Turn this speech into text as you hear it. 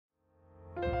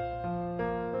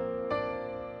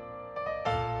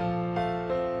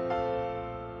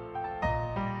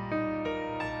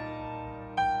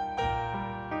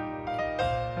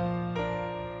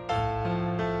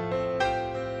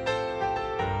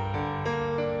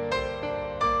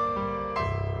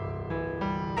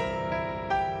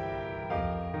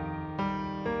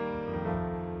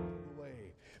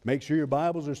Make sure your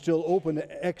Bibles are still open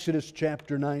to Exodus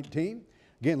chapter 19.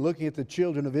 Again, looking at the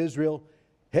children of Israel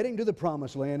heading to the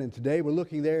promised land. And today we're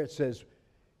looking there. It says,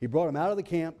 He brought them out of the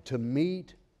camp to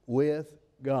meet with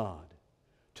God.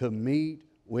 To meet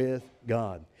with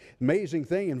God. Amazing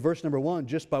thing in verse number 1,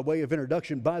 just by way of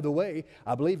introduction. By the way,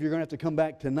 I believe you're going to have to come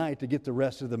back tonight to get the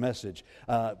rest of the message.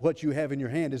 What you have in your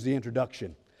hand is the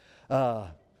introduction.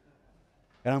 And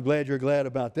I'm glad you're glad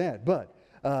about that. But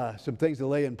some things to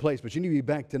lay in place. But you need to be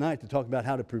back tonight to talk about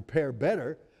how to prepare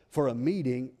better for a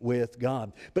meeting with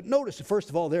God. But notice, first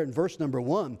of all, there in verse number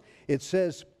 1, it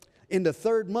says, in the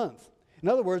third month. In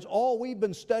other words, all we've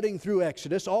been studying through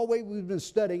Exodus, all we've been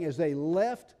studying as they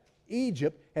left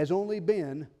Egypt has only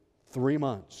been 3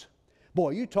 months.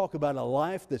 Boy, you talk about a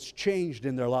life that's changed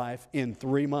in their life in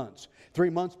 3 months. 3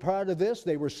 months prior to this,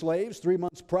 they were slaves. 3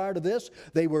 months prior to this,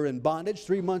 they were in bondage.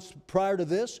 3 months prior to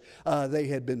this, they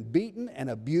had been beaten and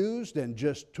abused and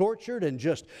just tortured and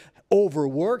just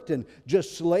overworked and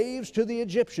just slaves to the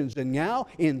Egyptians. And now,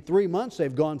 in 3 months,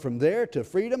 they've gone from there to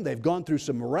freedom. They've gone through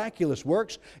some miraculous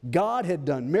works. God had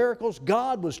done miracles.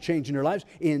 God was changing their lives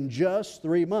in just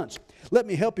 3 months. Let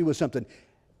me help you with something.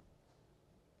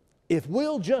 If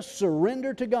we'll just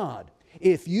surrender to God,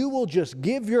 if you will just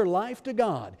give your life to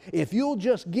God, if you'll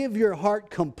just give your heart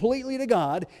completely to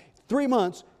God, 3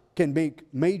 months can make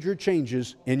major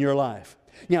changes in your life.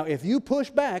 Now, if you push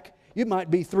back, it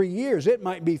might be 3 years, it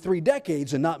might be 3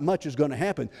 decades, and not much is going to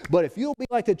happen. But if you'll be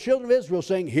like the children of Israel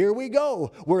saying, here we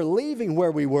go, we're leaving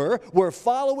where we were, we're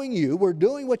following you, we're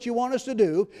doing what you want us to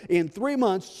do, in 3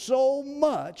 months, so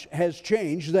much has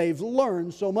changed. They've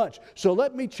learned so much. So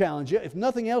let me challenge you, if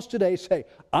nothing else today, say,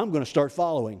 I'm going to start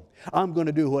following. I'm going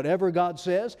to do whatever God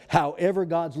says, however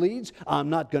God leads.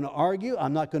 I'm not going to argue.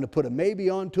 I'm not going to put a maybe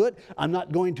onto it. I'm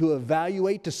not going to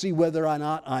evaluate to see whether or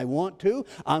not I want to.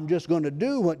 I'm just going to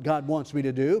do what God wants me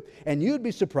to do. And you'd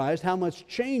be surprised how much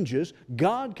changes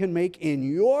God can make in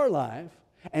your life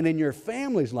and in your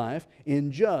family's life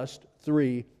in just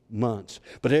 3 months.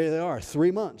 But there they are,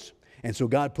 3 months. And so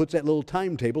God puts that little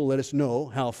timetable to let us know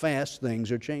how fast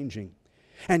things are changing.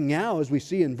 And now, as we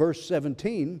see in verse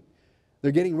 17,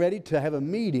 they're getting ready to have a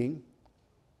meeting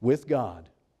with God.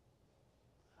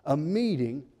 A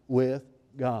meeting with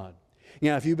God.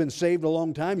 Now, if you've been saved a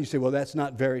long time, you say, well, that's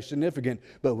not very significant.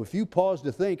 But if you pause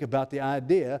to think about the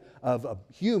idea of a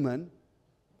human,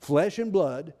 flesh and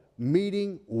blood,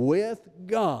 meeting with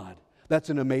God, that's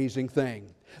an amazing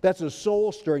thing. That's a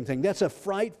soul-stirring thing. That's a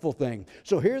frightful thing.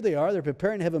 So here they are. They're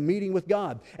preparing to have a meeting with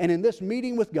God. And in this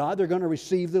meeting with God, they're going to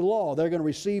receive the law. They're going to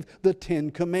receive the 10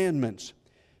 Commandments.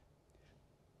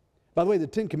 By the way, the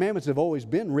 10 Commandments have always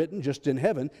been written just in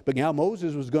heaven, but now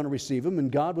Moses was going to receive them,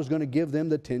 and God was going to give them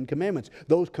the 10 Commandments.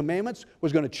 Those commandments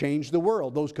was going to change the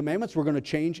world. Those commandments were going to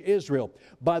change Israel.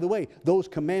 By the way, those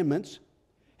commandments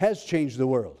has changed the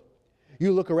world.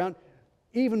 You look around,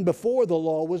 even before the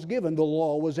law was given, the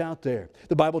law was out there.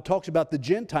 The Bible talks about the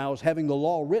Gentiles having the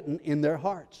law written in their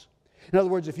hearts. In other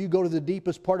words, if you go to the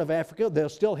deepest part of Africa, they'll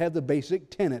still have the basic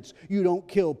tenets. You don't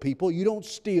kill people. You don't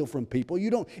steal from people.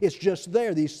 It's just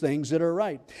there, these things that are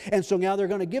right. And so now they're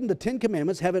going to give them the 10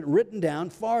 Commandments, have it written down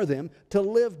for them to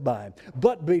live by.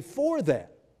 But before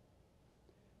that,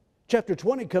 chapter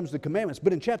 20 comes the commandments.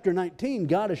 But in chapter 19,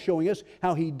 God is showing us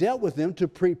how He dealt with them to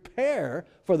prepare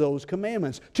for those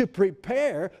commandments, to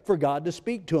prepare for God to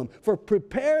speak to them, for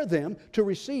prepare them to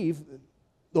receive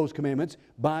those commandments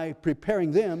by preparing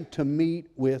them to meet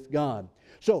with God.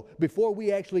 So before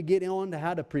we actually get on to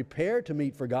how to prepare to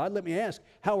meet for God, let me ask,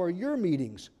 how are your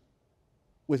meetings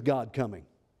with God coming?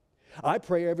 I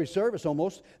pray every service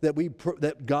almost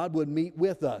that God would meet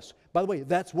with us. By the way,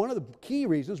 that's one of the key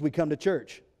reasons we come to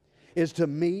church, is to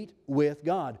meet with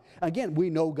God. Again, we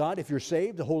know God. If you're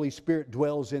saved, the Holy Spirit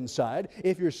dwells inside.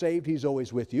 If you're saved, He's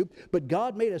always with you. But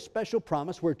God made a special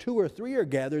promise where 2 or 3 are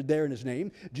gathered there in His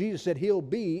name. Jesus said He'll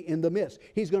be in the midst.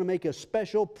 He's going to make a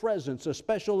special presence, a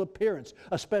special appearance,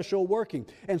 a special working.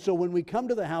 And so when we come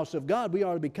to the house of God, we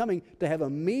ought to be coming to have a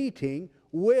meeting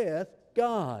with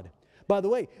God. By the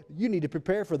way, you need to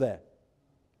prepare for that.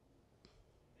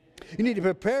 You need to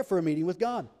prepare for a meeting with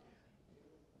God.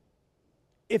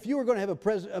 If you were going to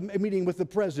have a meeting with the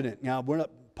president, now we're not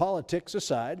politics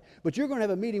aside, but you're going to have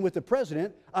a meeting with the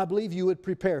president, I believe you would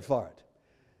prepare for it.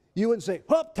 You wouldn't say,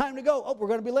 oh, time to go. Oh, we're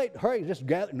going to be late. Hurry, just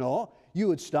gather. No, you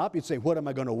would stop. You'd say, what am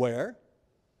I going to wear?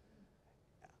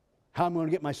 How am I going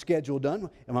to get my schedule done?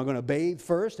 Am I going to bathe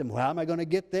first? And how am I going to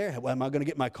get there? Am I going to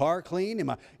get my car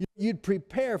clean? You'd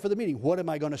prepare for the meeting. What am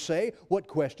I going to say? What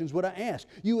questions would I ask?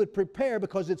 You would prepare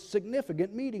because it's a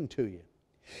significant meeting to you.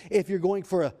 If you're going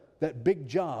for that big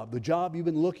job, the job you've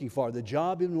been looking for, the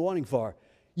job you've been wanting for,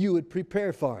 you would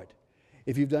prepare for it.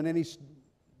 If you've done any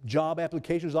job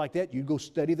applications like that, you go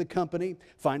study the company,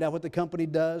 find out what the company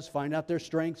does, find out their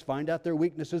strengths, find out their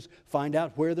weaknesses, find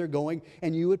out where they're going,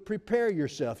 and you would prepare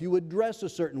yourself. You would dress a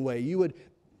certain way. You would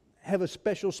have a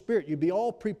special spirit. You'd be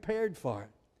all prepared for it.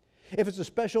 If it's a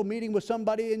special meeting with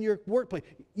somebody in your workplace,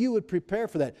 you would prepare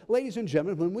for that. Ladies and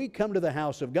gentlemen, when we come to the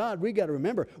house of God, we got to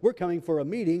remember we're coming for a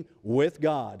meeting with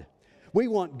God. We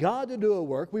want God to do a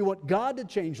work. We want God to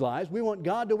change lives. We want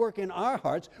God to work in our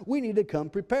hearts. We need to come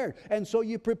prepared. And so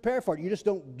you prepare for it. You just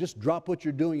don't just drop what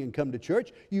you're doing and come to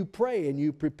church. You pray and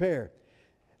you prepare.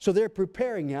 So they're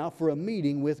preparing now for a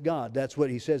meeting with God. That's what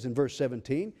he says in verse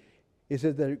 17. He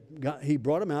said that he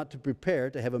brought them out to prepare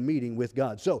to have a meeting with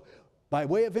God. So by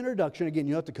way of introduction, again,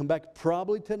 you have to come back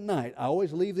probably tonight. I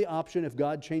always leave the option if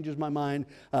God changes my mind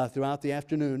throughout the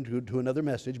afternoon to another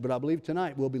message. But I believe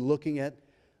tonight we'll be looking at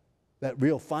that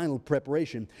real final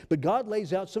preparation. But God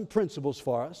lays out some principles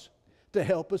for us to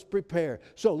help us prepare.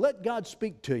 So let God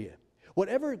speak to you.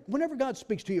 Whenever God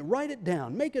speaks to you, write it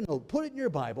down. Make a note. Put it in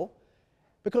your Bible.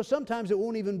 Because sometimes it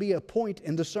won't even be a point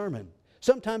in the sermon.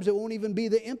 Sometimes it won't even be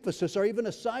the emphasis or even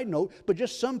a side note, but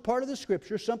just some part of the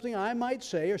Scripture, something I might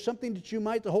say or something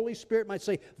that the Holy Spirit might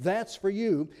say, that's for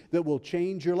you, that will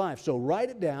change your life. So write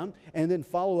it down and then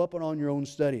follow up on your own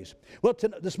studies. Well,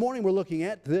 this morning we're looking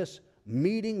at this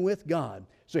meeting with God.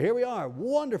 So here we are.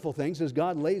 Wonderful things as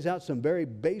God lays out some very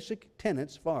basic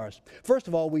tenets for us. First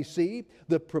of all, we see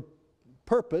the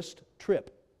purposed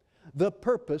trip. The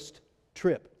purposed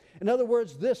trip. In other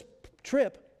words, this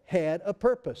trip had a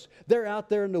purpose. They're out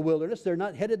there in the wilderness. They're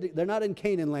not in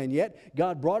Canaan land yet.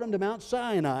 God brought them to Mount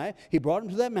Sinai. He brought them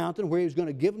to that mountain where He was going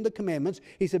to give them the commandments.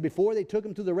 He said before they took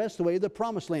them to the rest of the way to the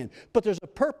promised land. But there's a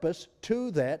purpose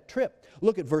to that trip.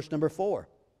 Look at verse number 4.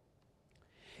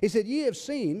 He said, ye have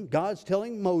seen, God's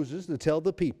telling Moses to tell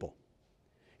the people.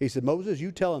 He said, Moses,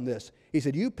 you tell them this. He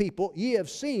said, you people, ye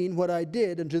have seen what I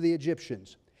did unto the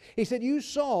Egyptians. He said, you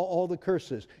saw all the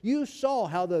curses. You saw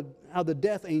how the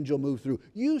death angel moved through.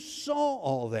 You saw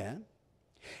all that.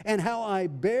 And how I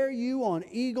bear you on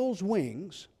eagle's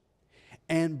wings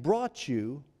and brought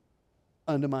you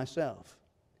unto myself.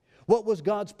 What was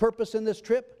God's purpose in this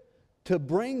trip? To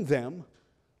bring them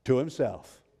to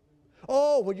Himself.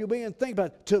 Oh, would you be and think about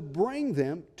it? To bring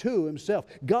them to Himself.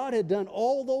 God had done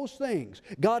all those things.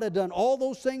 God had done all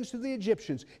those things to the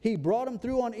Egyptians. He brought them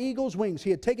through on eagle's wings. He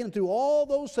had taken them through all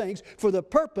those things for the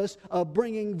purpose of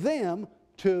bringing them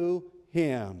to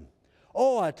Him.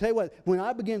 Oh, I tell you what, when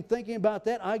I begin thinking about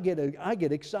that, I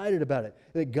get excited about it.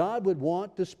 That God would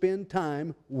want to spend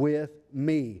time with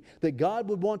me. That God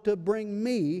would want to bring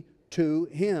me to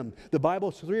Him. The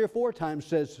Bible 3 or 4 times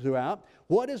says throughout,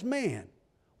 what is man?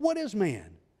 What is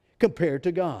man compared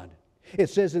to God?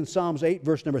 It says in Psalms 8,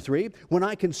 verse number 3, when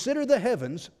I consider the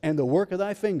heavens and the work of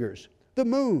thy fingers, the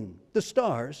moon, the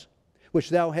stars, which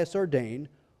thou hast ordained,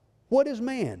 what is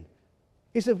man?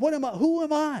 He said, what am I? Who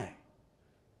am I?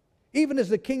 Even as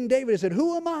the King David said,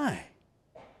 who am I?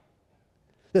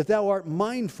 That thou art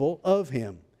mindful of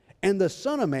him, and the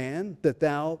Son of Man that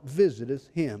thou visitest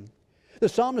him. The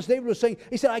psalmist David was saying,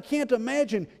 he said, I can't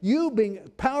imagine you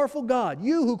being powerful God,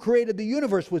 you who created the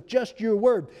universe with just your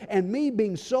word, and me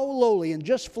being so lowly and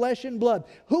just flesh and blood.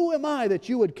 Who am I that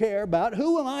you would care about?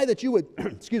 Who am I that you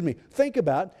would, think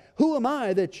about? Who am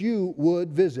I that you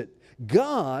would visit?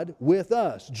 God with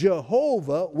us,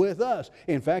 Jehovah with us.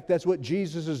 In fact, that's what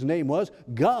Jesus' name was,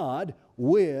 God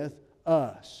with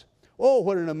us. Oh,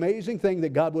 what an amazing thing that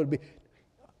God would be.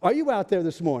 Are you out there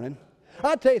this morning?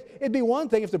 I'll tell you, it'd be one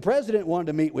thing if the president wanted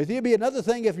to meet with you. It'd be another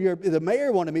thing if the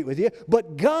mayor wanted to meet with you.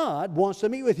 But God wants to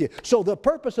meet with you. So the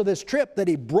purpose of this trip that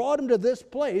He brought them to this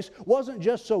place wasn't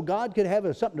just so God could have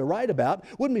something to write about.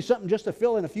 Wouldn't be something just to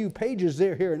fill in a few pages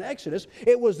here in Exodus.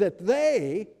 It was that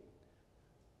they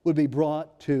would be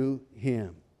brought to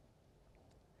Him.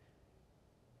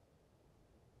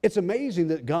 It's amazing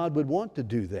that God would want to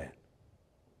do that.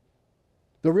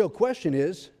 The real question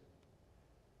is,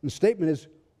 the statement is,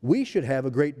 we should have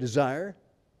a great desire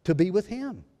to be with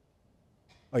Him.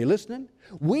 Are you listening?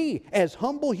 We, as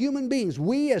humble human beings,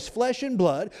 we as flesh and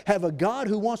blood, have a God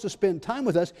who wants to spend time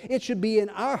with us. It should be in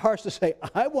our hearts to say,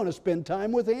 I want to spend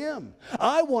time with Him.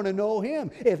 I want to know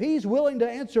Him. If He's willing to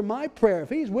answer my prayer, if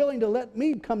He's willing to let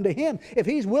me come to Him, if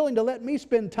He's willing to let me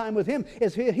spend time with Him,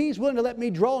 if He's willing to let me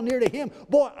draw near to Him,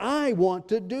 boy, I want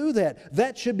to do that.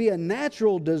 That should be a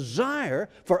natural desire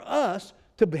for us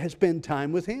to spend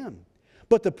time with Him.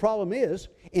 But the problem is,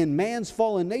 in man's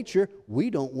fallen nature, we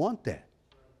don't want that.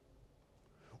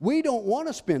 We don't want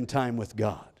to spend time with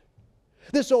God.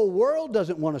 This old world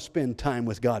doesn't want to spend time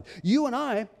with God. You and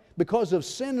I, because of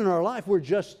sin in our life,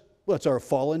 it's our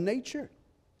fallen nature.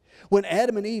 When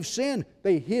Adam and Eve sinned,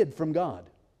 they hid from God.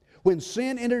 When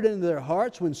sin entered into their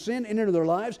hearts, when sin entered into their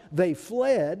lives, they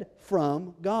fled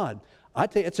from God. I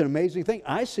tell you, it's an amazing thing.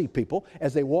 I see people,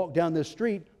 as they walk down this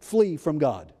street, flee from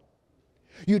God.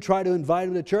 You try to invite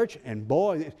them to church, and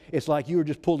boy, it's like you were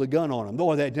just pulled a gun on them.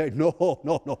 Boy,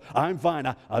 no, I'm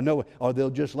fine. I know. Or they'll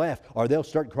just laugh. Or they'll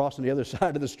start crossing the other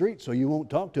side of the street so you won't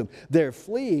talk to them. They're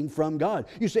fleeing from God.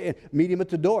 You say, meet him at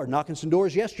the door, knocking some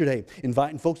doors yesterday,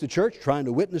 inviting folks to church, trying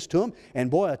to witness to them. And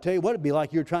boy, I tell you what, it'd be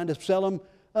like you're trying to sell them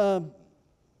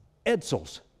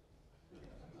Edsels.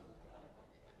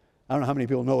 I don't know how many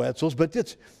people know Edsels, but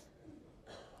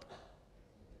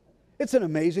it's an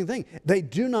amazing thing. They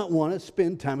do not want to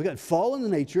spend time with God. Fallen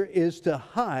nature is to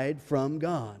hide from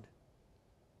God.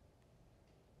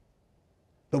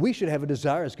 But we should have a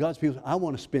desire as God's people, I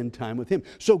want to spend time with Him.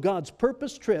 So God's the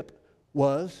purpose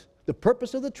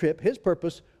of the trip, His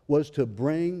purpose was to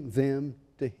bring them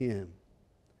to Him.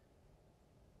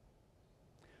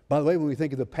 By the way, when we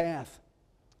think of the path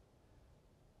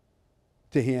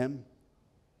to Him,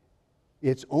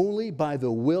 it's only by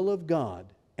the will of God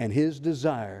and His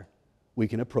desire we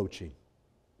can approach Him.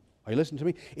 Are you listening to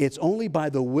me? It's only by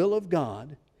the will of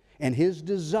God and His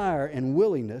desire and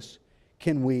willingness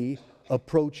can we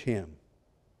approach Him.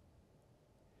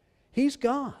 He's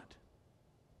God.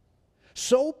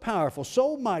 So powerful,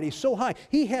 so mighty, so high.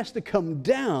 He has to come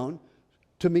down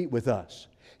to meet with us.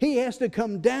 He has to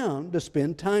come down to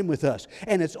spend time with us.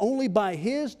 And it's only by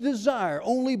His desire,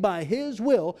 only by His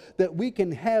will, that we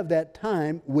can have that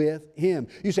time with Him.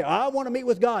 You say, I want to meet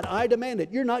with God. I demand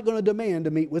it. You're not going to demand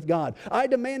to meet with God. I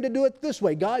demand to do it this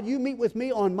way. God, you meet with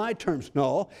me on my terms.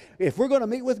 No. If we're going to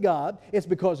meet with God, it's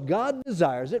because God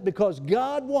desires it, because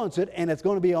God wants it, and it's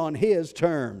going to be on His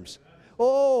terms.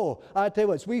 Oh, I tell you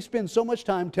what, we spend so much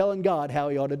time telling God how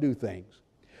He ought to do things.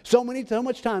 So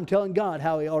much time telling God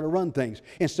how He ought to run things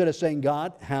instead of saying,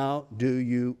 God, how do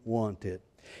you want it?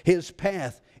 His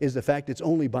path is the fact it's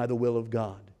only by the will of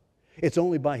God. It's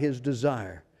only by His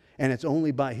desire. And it's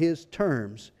only by His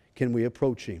terms can we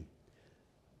approach Him.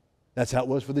 That's how it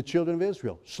was for the children of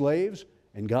Israel. Slaves,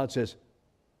 and God says,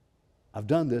 I've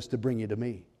done this to bring you to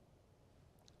me.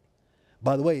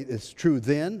 By the way, it's true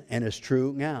then and it's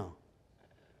true now.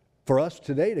 For us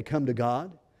today to come to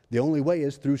God, the only way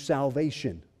is through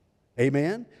salvation.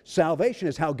 Amen? Salvation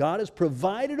is how God has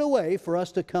provided a way for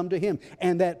us to come to Him.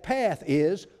 And that path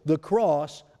is the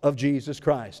cross of Jesus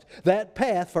Christ. That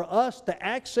path for us to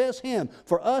access Him,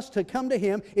 for us to come to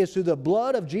Him, is through the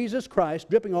blood of Jesus Christ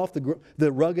dripping off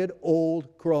the rugged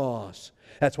old cross.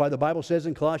 That's why the Bible says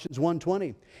in Colossians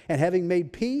 1:20, and having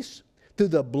made peace through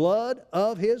the blood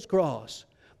of His cross,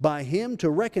 by Him to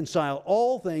reconcile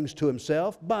all things to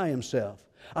Himself by Himself.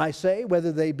 I say,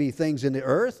 whether they be things in the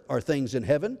earth or things in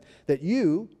heaven, that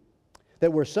you,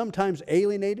 that were sometimes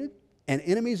alienated and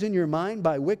enemies in your mind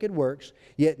by wicked works,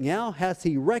 yet now hath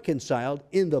He reconciled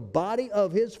in the body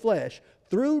of His flesh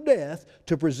through death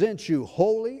to present you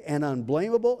holy and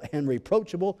unblameable and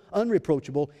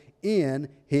unreproachable in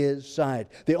His sight.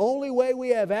 The only way we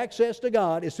have access to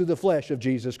God is through the flesh of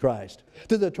Jesus Christ.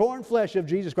 Through the torn flesh of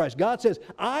Jesus Christ. God says,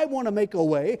 I want to make a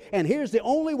way, and here's the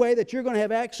only way that you're going to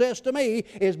have access to me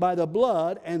is by the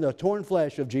blood and the torn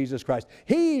flesh of Jesus Christ.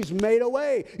 He's made a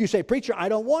way. You say, preacher, I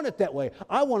don't want it that way.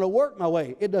 I want to work my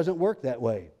way. It doesn't work that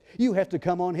way. You have to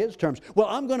come on His terms. Well,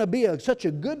 I'm going to be such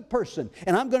a good person,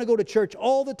 and I'm going to go to church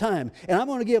all the time, and I'm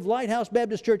going to give Lighthouse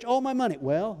Baptist Church all my money.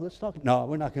 Well, let's talk. No,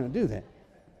 we're not going to do that.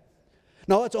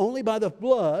 No, it's only by the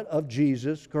blood of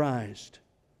Jesus Christ.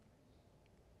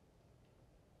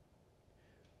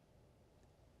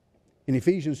 In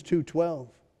Ephesians 2:12,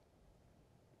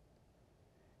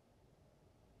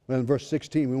 well, in verse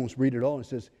 16, we won't read it all. It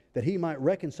says, that He might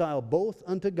reconcile both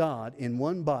unto God in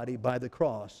one body by the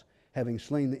cross, having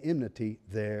slain the enmity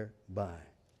thereby.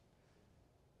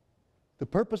 The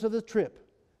purpose of the trip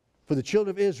for the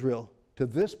children of Israel to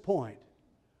this point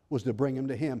was to bring them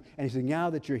to Him. And He said, now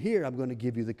that you're here, I'm going to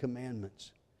give you the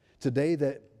commandments. Today,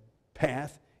 that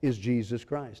path is Jesus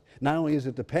Christ. Not only is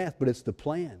it the path, but it's the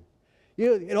plan.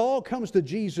 You know, it all comes to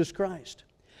Jesus Christ.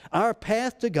 Our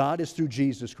path to God is through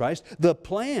Jesus Christ. The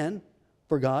plan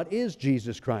for God is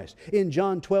Jesus Christ. In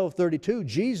John 12:32,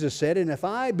 Jesus said, and if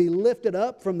I be lifted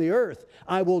up from the earth,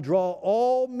 I will draw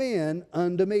all men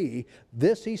unto me.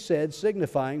 This He said,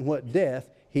 signifying what death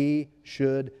He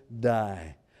should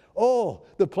die. Oh,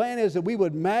 the plan is that we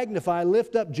would magnify,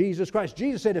 lift up Jesus Christ.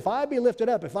 Jesus said, if I be lifted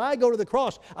up, if I go to the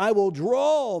cross, I will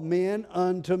draw men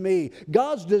unto me.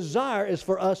 God's desire is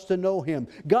for us to know Him.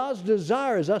 God's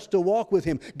desire is us to walk with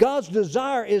Him. God's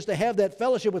desire is to have that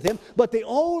fellowship with Him. But the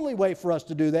only way for us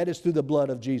to do that is through the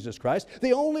blood of Jesus Christ.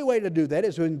 The only way to do that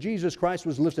is when Jesus Christ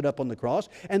was lifted up on the cross.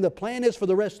 And the plan is for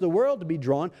the rest of the world to be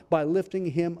drawn by lifting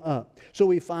Him up. So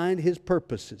we find His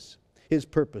purposes. His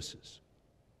purposes.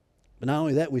 But not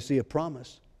only that, we see a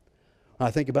promise.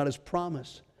 I think about His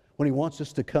promise when He wants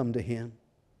us to come to Him.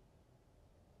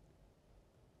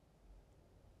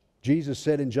 Jesus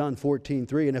said in John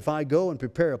 14:3, and if I go and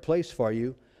prepare a place for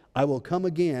you, I will come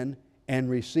again and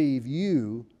receive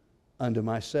you unto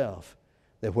myself,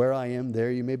 that where I am,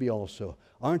 there you may be also.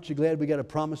 Aren't you glad we got a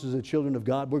promise as the children of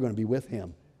God? We're going to be with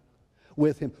Him.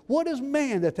 With Him. What is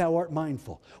man that thou art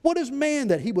mindful? What is man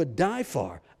that he would die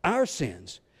for our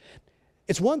sins?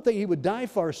 It's one thing He would die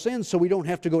for our sins so we don't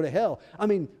have to go to hell. I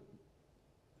mean,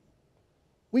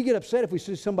 we get upset if we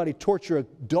see somebody torture a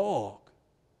dog.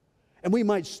 And we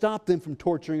might stop them from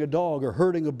torturing a dog or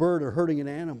hurting a bird or hurting an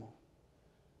animal.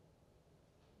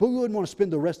 But we wouldn't want to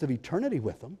spend the rest of eternity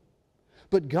with them.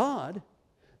 But God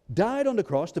died on the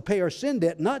cross to pay our sin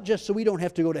debt, not just so we don't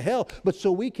have to go to hell, but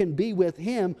so we can be with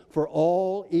Him for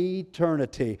all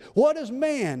eternity. What is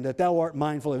man that thou art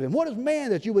mindful of him? What is man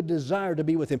that you would desire to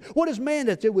be with him? What is man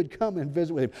that you would come and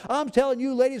visit with him? I'm telling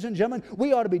you, ladies and gentlemen,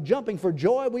 we ought to be jumping for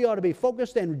joy. We ought to be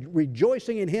focused and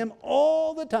rejoicing in Him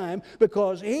all the time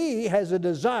because He has a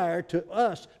desire to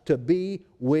us to be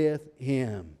with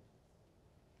Him.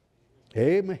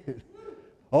 Amen.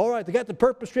 All right, they got the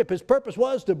purpose trip. His purpose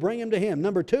was to bring him to Him.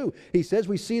 Number 2, He says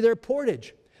we see their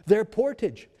portage. Their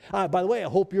portage. By the way, I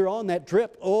hope you're on that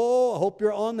trip. Oh, I hope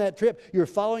you're on that trip. You're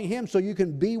following Him so you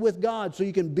can be with God, so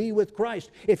you can be with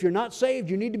Christ. If you're not saved,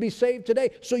 you need to be saved today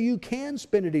so you can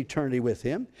spend an eternity with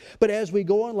Him. But as we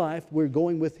go in life, we're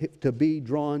going with Him to be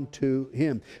drawn to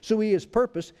Him. So His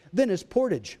purpose, then His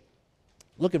portage.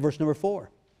 Look at verse number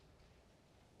 4.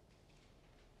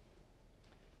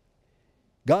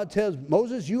 God tells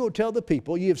Moses, you will tell the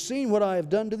people, ye have seen what I have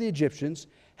done to the Egyptians,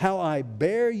 how I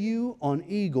bear you on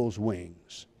eagle's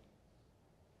wings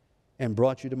and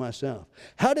brought you to myself.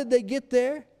 How did they get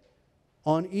there?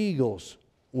 On eagle's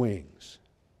wings.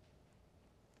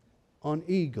 On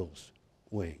eagle's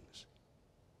wings.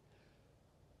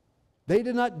 They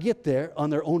did not get there on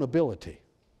their own ability.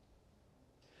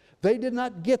 They did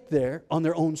not get there on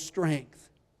their own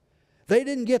strength. They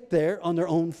didn't get there on their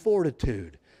own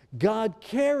fortitude. God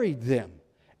carried them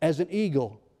as an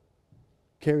eagle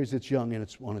carries its young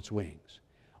on its wings.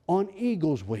 On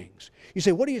eagle's wings. You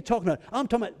say, what are you talking about? I'm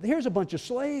talking about, here's a bunch of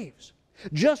slaves.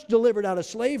 Just delivered out of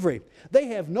slavery.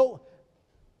 They've not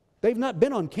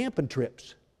been on camping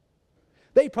trips.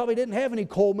 They probably didn't have any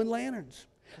Coleman lanterns.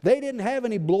 They didn't have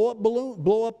any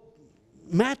blow-up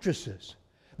mattresses.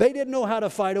 They didn't know how to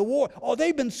fight a war. Oh,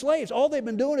 they've been slaves. All they've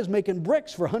been doing is making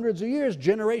bricks for hundreds of years,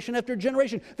 generation after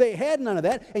generation. They had none of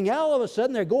that. And now all of a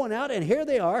sudden they're going out and here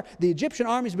they are. The Egyptian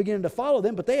army's beginning to follow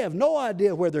them, but they have no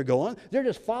idea where they're going. They're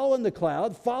just following the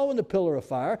cloud, following the pillar of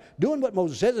fire, doing what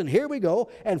Moses says, and here we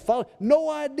go, and follow. No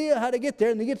idea how to get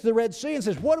there. And they get to the Red Sea and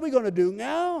says, what are we going to do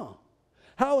now?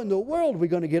 How in the world are we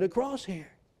going to get across here?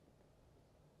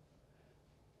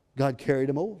 God carried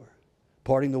them over,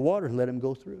 parting the water and let them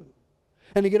go through.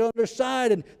 And they get on their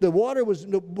side, and the water was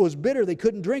bitter. They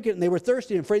couldn't drink it, and they were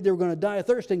thirsty and afraid they were going to die of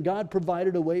thirst, and God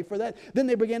provided a way for that. Then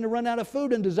they began to run out of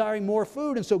food and desiring more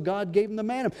food, and so God gave them the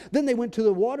manna. Then they went to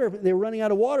the water. They were running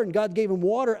out of water, and God gave them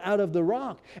water out of the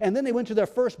rock. And then they went to their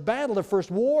first battle, their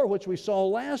first war, which we saw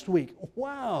last week.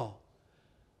 Wow.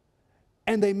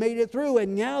 And they made it through,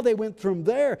 and now they went from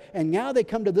there, and now they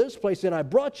come to this place that I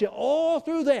brought you all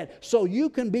through that so you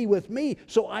can be with me,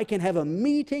 so I can have a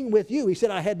meeting with you. He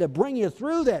said I had to bring you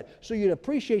through that so you'd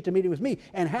appreciate the meeting with me.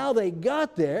 And how they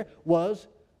got there was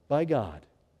by God.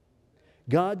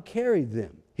 God carried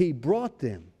them. He brought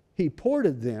them. He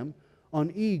ported them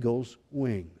on eagle's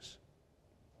wings.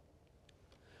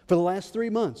 For the last 3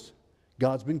 months,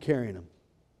 God's been carrying them.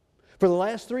 For the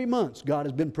last 3 months, God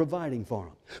has been providing for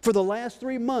them. For the last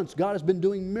 3 months, God has been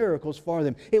doing miracles for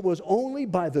them. It was only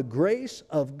by the grace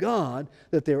of God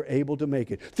that they were able to make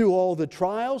it. Through all the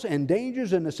trials and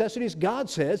dangers and necessities,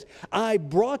 God says, I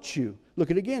brought you.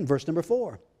 Look at it again, verse number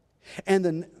 4.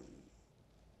 And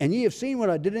ye have seen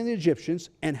what I did in the Egyptians,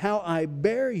 and how I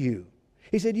bear you.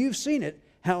 He said, you've seen it,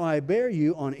 how I bear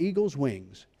you on eagle's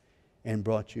wings, and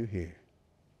brought you here.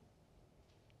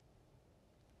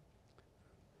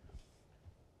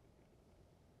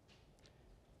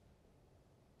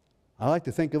 I like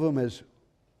to think of them as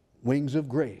wings of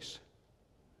grace.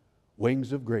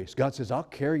 Wings of grace. God says, I'll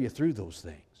carry you through those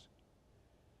things.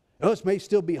 Oh, it may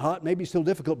still be hot, maybe still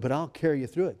difficult, but I'll carry you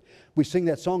through it. We sing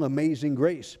that song, Amazing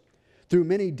Grace. Through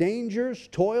many dangers,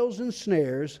 toils, and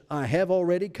snares, I have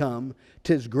already come.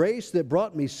 'Tis grace that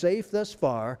brought me safe thus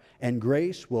far, and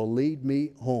grace will lead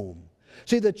me home.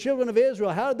 See, the children of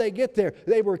Israel, how did they get there?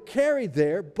 They were carried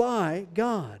there by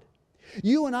God.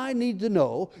 You and I need to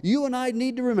know, you and I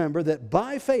need to remember that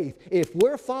by faith, if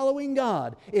we're following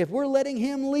God, if we're letting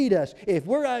Him lead us, if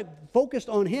we're focused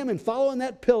on Him and following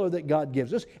that pillar that God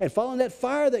gives us, and following that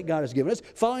fire that God has given us,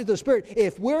 following the Spirit,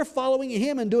 if we're following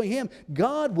Him and doing Him,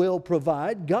 God will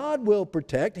provide, God will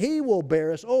protect, He will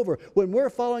bear us over. When we're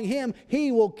following Him,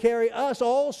 He will carry us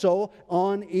also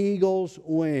on eagle's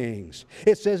wings.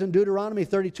 It says in Deuteronomy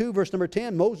 32, verse number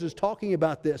 10, Moses talking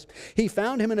about this. He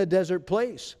found him in a desert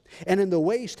place, and in the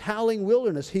waste, howling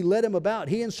wilderness, He led him about.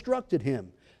 He instructed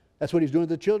him. That's what He's doing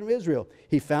to the children of Israel.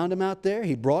 He found him out there.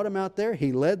 He brought him out there.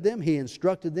 He led them. He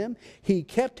instructed them. He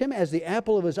kept him as the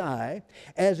apple of His eye.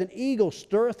 As an eagle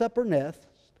stirreth up her nest,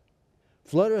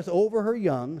 fluttereth over her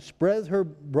young, spreadeth her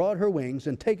broad her wings,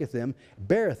 and taketh them,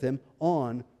 beareth them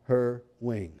on her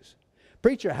wings.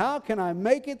 Preacher, how can I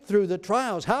make it through the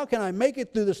trials? How can I make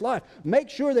it through this life? Make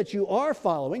sure that you are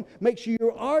following. Make sure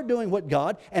you are doing what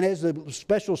God, and as the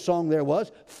special song there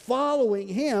was, following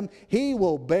Him, He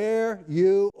will bear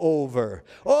you over.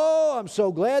 Oh, I'm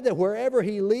so glad that wherever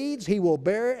He leads, He will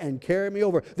bear and carry me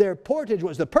over. Their portage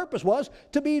was, the purpose was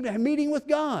to be meeting with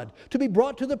God, to be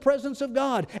brought to the presence of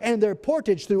God. And their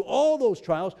portage through all those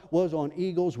trials was on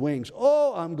eagle's wings.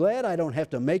 Oh, I'm glad I don't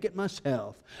have to make it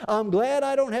myself. I'm glad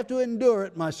I don't have to endure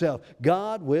it myself.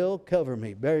 God will cover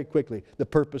me. Very quickly, the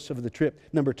purpose of the trip.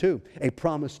 Number 2, a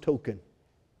promise token.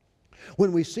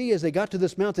 When we see as they got to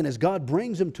this mountain, as God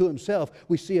brings them to Himself,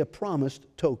 we see a promised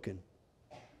token.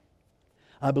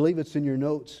 I believe it's in your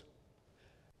notes.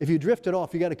 If you drifted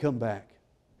off, you got to come back.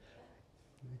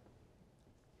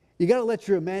 You got to let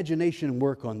your imagination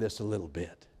work on this a little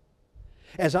bit.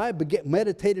 As I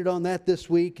meditated on that this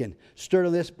week and stirred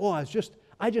on this, boy,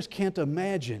 I just can't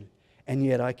imagine. And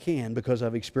yet I can, because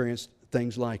I've experienced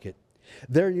things like it.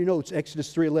 There in your notes,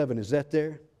 Exodus 3:11, is that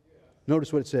there? Yeah.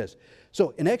 Notice what it says.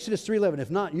 So in Exodus 3:11,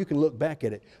 if not, you can look back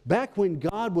at it. Back when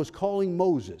God was calling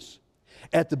Moses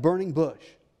at the burning bush.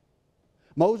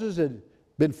 Moses had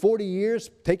been 40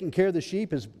 years taking care of the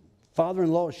sheep, his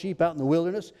father-in-law's sheep out in the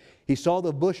wilderness. He saw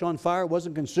the bush on fire,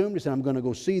 wasn't consumed. He said, I'm going to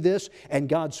go see this. And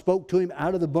God spoke to him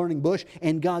out of the burning bush,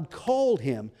 and God called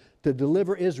him to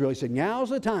deliver Israel. He said,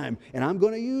 now's the time, and I'm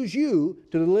going to use you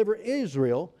to deliver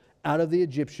Israel out of the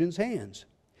Egyptians' hands.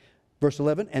 Verse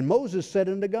 11, and Moses said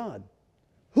unto God,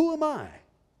 who am I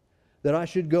that I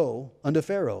should go unto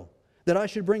Pharaoh, that I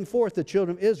should bring forth the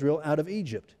children of Israel out of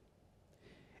Egypt?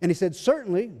 And he said,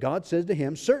 certainly, God says to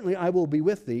him, certainly I will be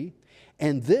with thee,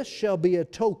 and this shall be a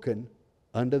token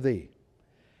unto thee.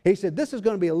 He said, this is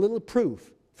going to be a little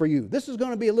proof for you. This is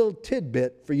going to be a little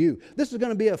tidbit for you. This is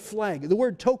going to be a flag. The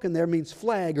word token there means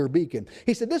flag or beacon.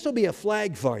 He said, this will be a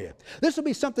flag for you. This will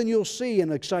be something you'll see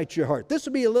and excite your heart. This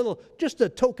will be a little, just a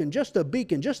token, just a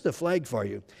beacon, just a flag for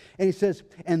you. And he says,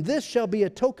 and this shall be a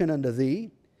token unto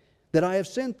thee that I have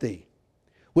sent thee.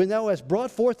 When thou hast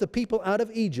brought forth the people out of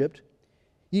Egypt,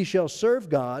 ye shall serve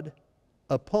God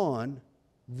upon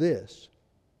this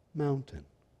mountain.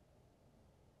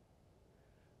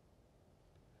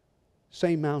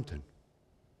 Same mountain.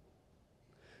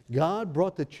 God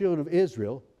brought the children of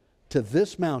Israel to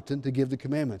this mountain to give the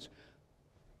commandments.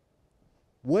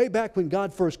 Way back when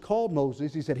God first called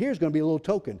Moses, He said, here's going to be a little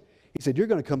token. He said, you're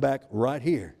going to come back right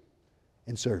here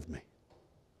and serve me.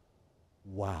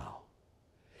 Wow.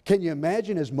 Can you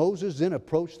imagine as Moses then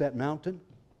approached that mountain?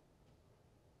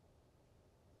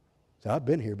 He said, I've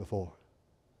been here before.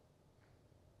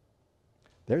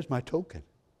 There's my token.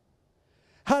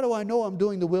 How do I know I'm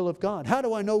doing the will of God? How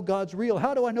do I know God's real?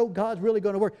 How do I know God's really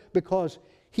going to work? Because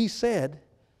He said,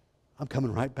 I'm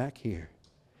coming right back here.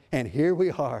 And here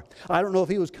we are. I don't know if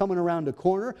He was coming around a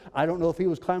corner. I don't know if He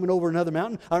was climbing over another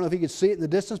mountain. I don't know if He could see it in the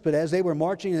distance, but as they were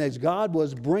marching and as God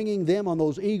was bringing them on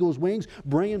those eagle's wings,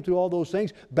 bringing them through all those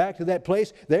things back to that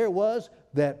place, there was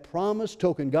that promised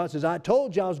token. God says, I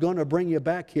told you I was going to bring you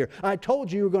back here. I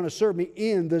told you you were going to serve me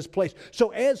in this place.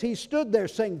 So as He stood there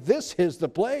saying, this is the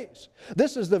place.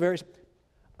 This is the very...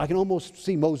 I can almost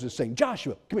see Moses saying,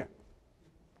 Joshua, come here.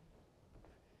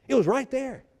 It was right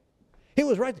there. It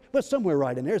was right, but somewhere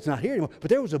right in there. It's not here anymore. But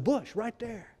there was a bush right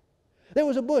there. There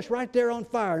was a bush right there on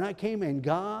fire. And I came and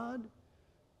God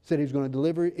said He was going to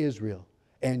deliver Israel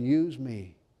and use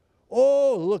me.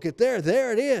 Oh, look at there.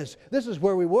 There it is. This is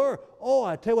where we were. Oh,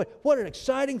 I tell you what an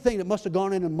exciting thing that must have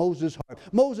gone into Moses' heart.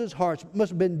 Moses' heart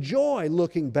must have been joy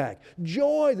looking back.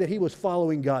 Joy that he was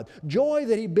following God. Joy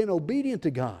that he'd been obedient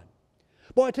to God.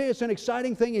 Boy, I tell you, it's an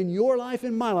exciting thing in your life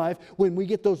and my life when we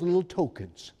get those little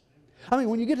tokens. I mean,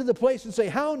 when you get to the place and say,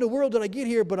 how in the world did I get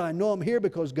here? But I know I'm here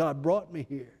because God brought me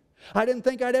here. I didn't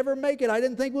think I'd ever make it. I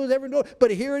didn't think we would ever do it.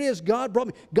 But here it is. God brought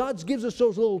me. God gives us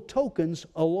those little tokens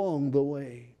along the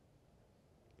way.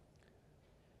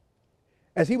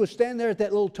 As he was standing there at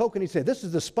that little token, he said, this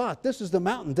is the spot. This is the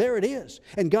mountain. There it is.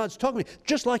 And God's talking to me.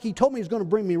 Just like he told me he's going to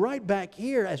bring me right back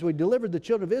here as we delivered the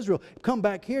children of Israel, come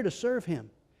back here to serve him.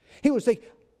 He was thinking,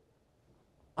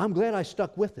 I'm glad I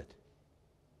stuck with it.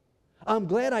 I'm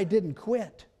glad I didn't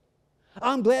quit.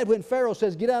 I'm glad when Pharaoh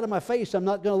says, get out of my face, I'm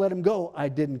not going to let him go, I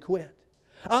didn't quit.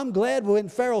 I'm glad when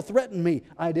Pharaoh threatened me,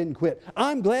 I didn't quit.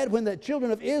 I'm glad when the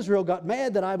children of Israel got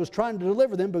mad that I was trying to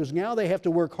deliver them because now they have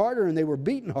to work harder and they were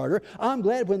beaten harder. I'm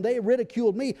glad when they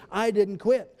ridiculed me, I didn't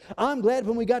quit. I'm glad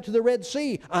when we got to the Red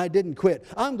Sea, I didn't quit.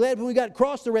 I'm glad when we got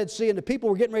across the Red Sea and the people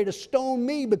were getting ready to stone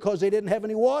me because they didn't have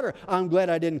any water. I'm glad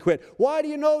I didn't quit. Why do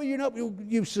you know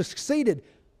you succeeded?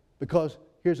 Because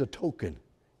here's a token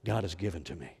God has given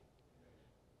to me.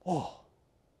 Oh,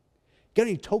 got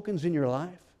any tokens in your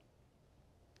life?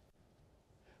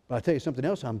 But I'll tell you something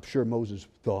else I'm sure Moses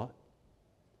thought.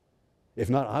 If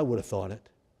not, I would have thought it.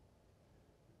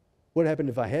 What happened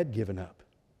if I had given up?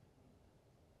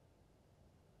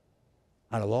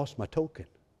 I'd have lost my token.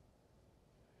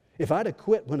 If I'd have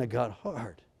quit when it got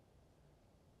hard,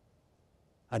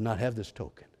 I'd not have this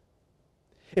token.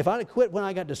 If I'd have quit when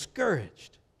I got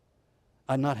discouraged,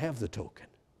 I'd not have the token.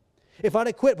 If I'd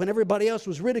have quit when everybody else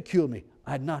was ridiculing me,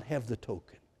 I'd not have the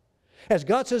token. As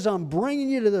God says, I'm bringing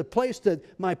you to the place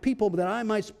that my people, that I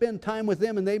might spend time with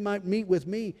them and they might meet with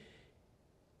me.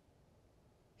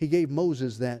 He gave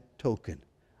Moses that token.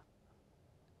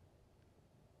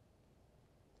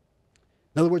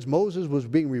 In other words, Moses was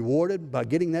being rewarded by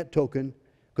getting that token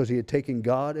because he had taken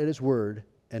God at his word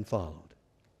and followed.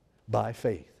 By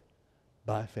faith.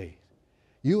 By faith.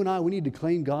 You and I, we need to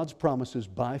claim God's promises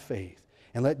by faith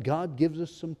and let God give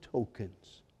us some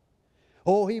tokens.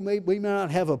 Oh, we may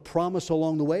not have a promise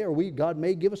along the way, or God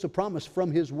may give us a promise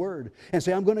from His Word and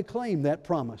say, I'm going to claim that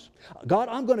promise. God,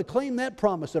 I'm going to claim that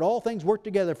promise that all things work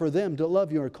together for them to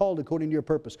love you and are called according to your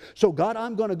purpose. So God,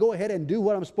 I'm going to go ahead and do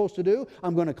what I'm supposed to do.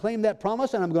 I'm going to claim that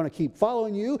promise, and I'm going to keep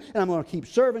following you, and I'm going to keep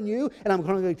serving you, and I'm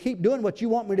going to keep doing what you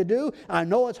want me to do. I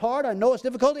know it's hard. I know it's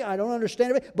difficult. I don't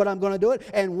understand it, but I'm going to do it.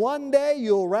 And one day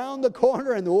you'll round the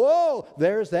corner and whoa,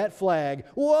 there's that flag.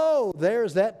 Whoa,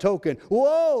 there's that token.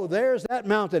 Whoa, there's that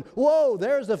mountain. Whoa,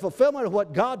 there's the fulfillment of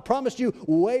what God promised you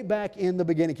way back in the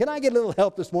beginning. Can I get a little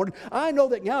help this morning? I know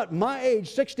that now at my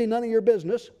age, 60, none of your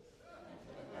business.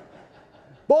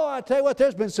 Boy, I tell you what,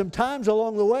 there's been some times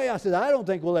along the way I said, I don't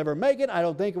think we'll ever make it. I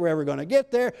don't think we're ever going to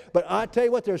get there. But I tell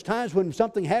you what, there's times when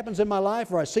something happens in my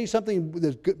life or I see something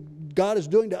that God is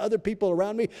doing to other people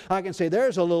around me, I can say,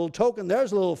 there's a little token,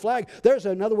 there's a little flag.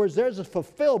 In other words, there's a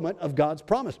fulfillment of God's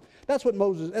promise. That's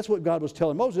what God was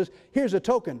telling Moses. Here's a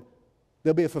token.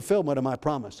 There'll be a fulfillment of my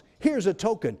promise. Here's a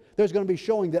token. There's going to be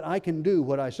showing that I can do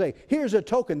what I say. Here's a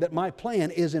token that my plan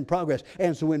is in progress.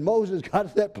 And so when Moses got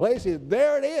to that place, he said,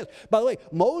 there it is. By the way,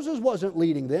 Moses wasn't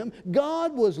leading them.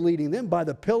 God was leading them by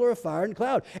the pillar of fire and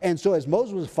cloud. And so as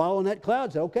Moses was following that cloud,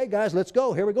 he said, okay, guys, let's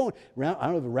go. Here we're going.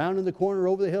 Round in the corner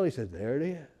over the hill, he said, there it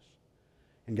is.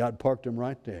 And God parked him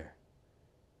right there.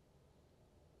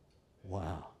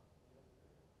 Wow.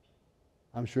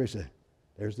 I'm sure he said,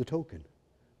 there's the token.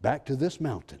 Back to this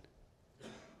mountain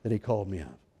that He called me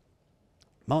up.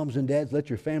 Moms and dads, let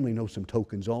your family know some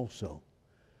tokens also.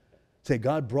 Say,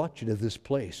 God brought you to this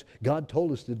place. God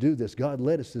told us to do this. God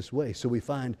led us this way. So we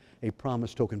find a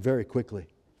promise token very quickly.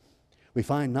 We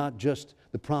find not just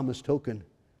the promise token,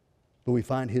 but we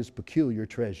find His peculiar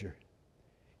treasure.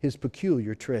 His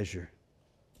peculiar treasure.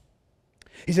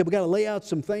 He said, we've got to lay out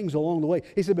some things along the way.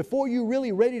 He said, before you're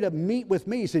really ready to meet with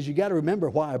me, he says, you got to remember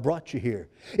why I brought you here.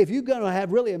 If you're going to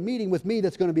have really a meeting with me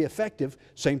that's going to be effective,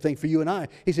 same thing for you and I.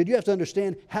 He said, you have to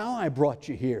understand how I brought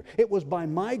you here. It was by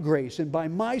my grace and by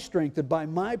my strength and by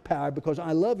my power because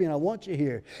I love you and I want you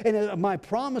here. And my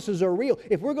promises are real.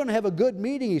 If we're going to have a good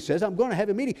meeting, he says, I'm going to have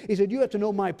a meeting. He said, you have to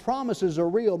know my promises are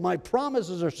real. My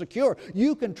promises are secure.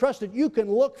 You can trust it. You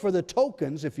can look for the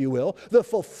tokens, if you will, the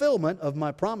fulfillment of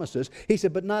my promises. He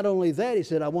said, but not only that, he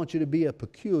said, I want you to be a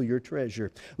peculiar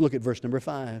treasure. Look at verse number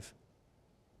 5.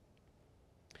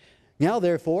 Now,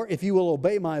 therefore, if you will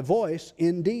obey my voice,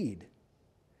 indeed.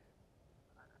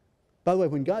 By the way,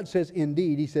 when God says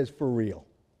indeed, He says for real.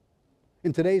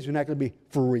 In today's vernacular, it'd be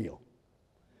for real.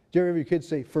 Did you ever hear your kids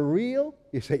say, for real?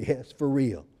 You say, yes, for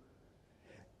real.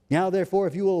 Now, therefore,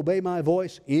 if you will obey my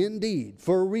voice, indeed,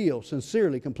 for real,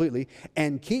 sincerely, completely,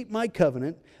 and keep my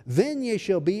covenant, then ye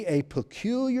shall be a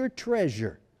peculiar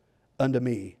treasure unto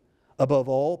me above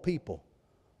all people.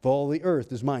 For all the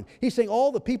earth is mine. He's saying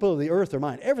all the people of the earth are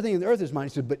mine. Everything in the earth is mine. He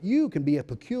said, but you can be a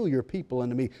peculiar people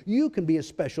unto me. You can be a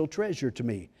special treasure to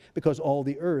me, because all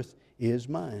the earth is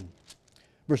mine.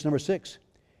 Verse number 6.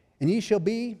 And ye shall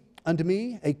be unto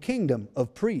me a kingdom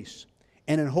of priests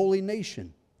and an holy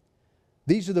nation.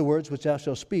 These are the words which thou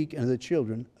shalt speak unto the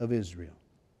children of Israel.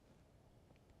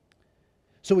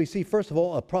 So we see, first of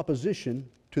all, a proposition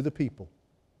to the people.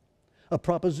 A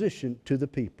proposition to the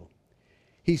people.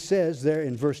 He says there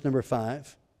in verse number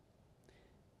 5,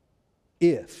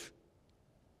 if.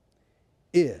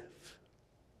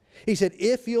 He said,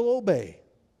 if you'll obey,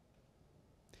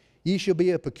 ye shall be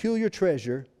a peculiar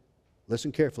treasure,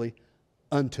 listen carefully,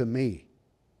 unto me.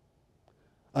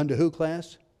 Unto who,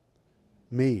 class?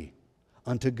 Me.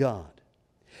 Unto God.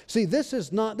 See, this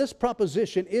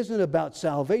proposition isn't about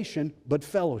salvation, but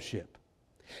fellowship.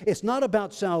 It's not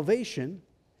about salvation,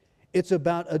 it's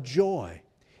about a joy.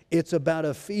 It's about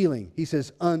a feeling. He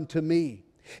says, unto me.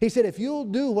 He said, if you'll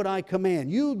do what I command,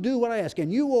 you'll do what I ask,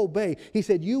 and you obey, he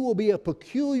said, you will be a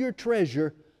peculiar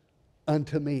treasure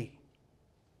unto me.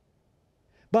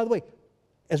 By the way,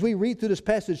 as we read through this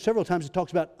passage several times, it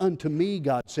talks about unto me,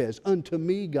 God says. Unto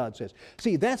me, God says.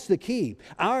 See, that's the key.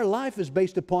 Our life is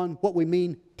based upon what we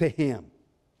mean to Him.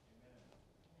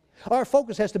 Our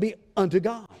focus has to be unto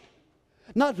God.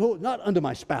 Not unto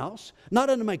my spouse, not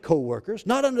unto my co-workers,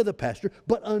 not unto the pastor,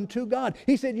 but unto God.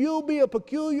 He said, you'll be a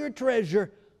peculiar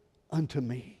treasure unto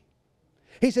me.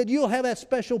 He said, you'll have that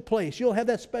special place. You'll have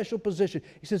that special position.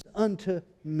 He says, unto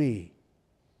me.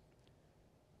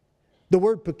 The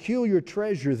word peculiar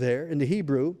treasure there in the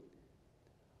Hebrew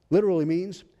literally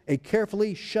means a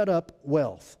carefully shut up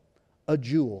wealth, a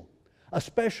jewel. A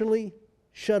specially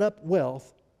shut up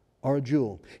wealth or a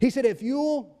jewel. He said, if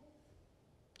you'll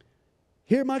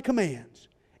hear my commands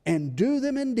and do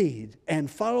them indeed and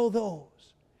follow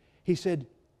those, he said,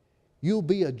 you'll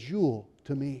be a jewel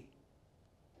to me.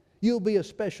 You'll be a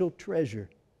special treasure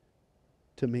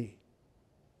to me.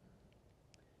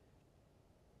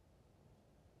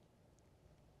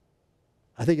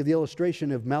 I think of the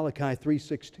illustration of Malachi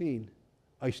 3:16.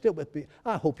 Are you still with me?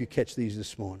 I hope you catch these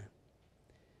this morning.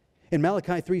 In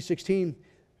Malachi 3:16,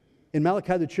 in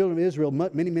Malachi, the children of Israel,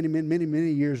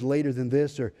 many years later than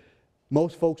this,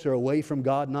 most folks are away from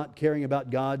God, not caring about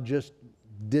God, just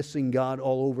dissing God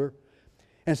all over.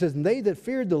 And it says, and they that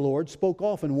feared the Lord spoke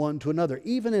often one to another.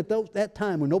 Even at that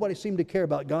time when nobody seemed to care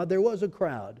about God, there was a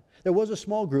crowd. There was a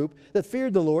small group that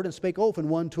feared the Lord and spake often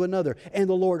one to another. And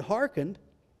the Lord hearkened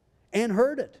and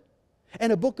heard it.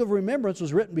 And a book of remembrance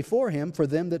was written before him for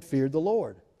them that feared the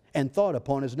Lord and thought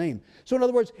upon his name. So in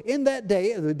other words, in that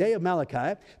day, the day of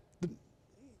Malachi,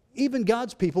 even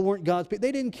God's people weren't God's people.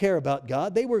 They didn't care about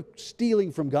God. They were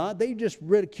stealing from God. They just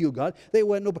ridiculed God.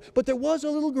 But there was a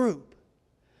little group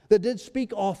that did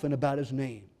speak often about His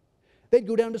name. They'd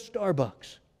go down to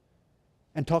Starbucks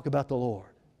and talk about the Lord.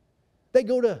 They'd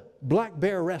go to Black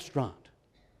Bear Restaurant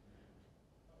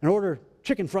and order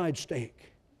chicken fried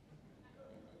steak,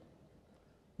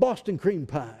 Boston cream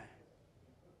pie,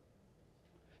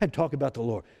 and talk about the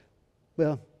Lord.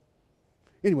 Well,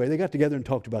 anyway, they got together and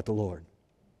talked about the Lord.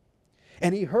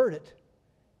 And he heard it,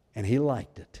 and he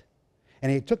liked it.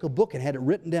 And he took a book and had it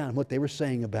written down what they were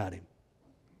saying about Him.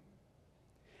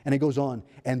 And it goes on,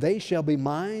 and they shall be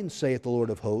mine, saith the Lord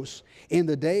of hosts, in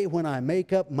the day when I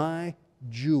make up my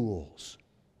jewels.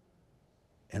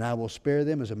 And I will spare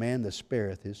them as a man that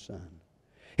spareth his son.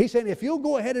 He said, if you'll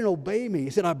go ahead and obey me, he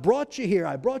said, I brought you here.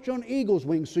 I brought you on eagle's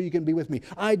wings so you can be with me.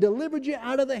 I delivered you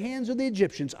out of the hands of the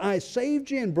Egyptians. I saved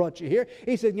you and brought you here.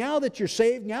 He said, now that you're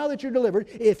saved, now that you're delivered,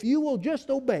 if you will just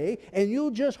obey and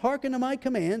you'll just hearken to my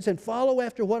commands and follow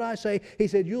after what I say, he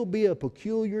said, you'll be a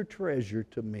peculiar treasure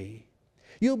to me.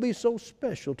 You'll be so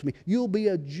special to me. You'll be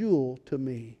a jewel to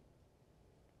me.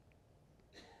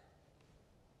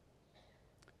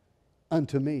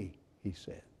 Unto me, he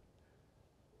said.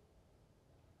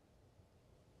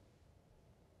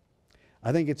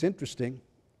 I think it's interesting.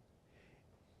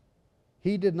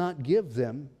 He did not give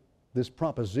them this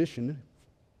proposition,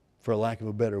 for lack of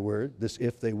a better word, this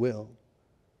if they will,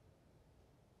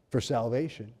 for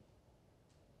salvation.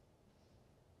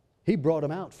 He brought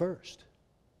them out first.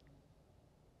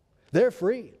 They're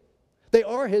free. They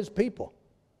are His people.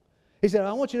 He said,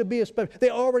 I want you to be a special.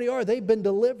 They already are. They've been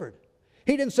delivered.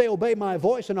 He didn't say, obey my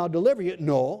voice and I'll deliver you.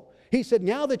 No. He said,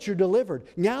 now that you're delivered,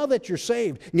 now that you're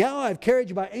saved, now I've carried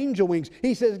you by angel wings.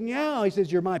 He says, now, he says,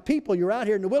 you're my people, you're out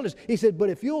here in the wilderness. He said, but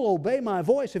if you'll obey my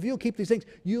voice, if you'll keep these things,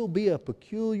 you'll be a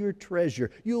peculiar treasure.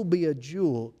 You'll be a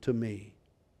jewel to me.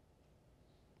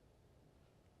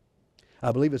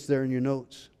 I believe it's there in your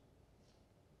notes.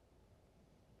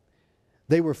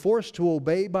 They were forced to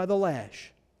obey by the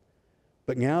lash,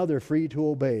 but now they're free to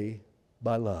obey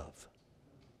by love.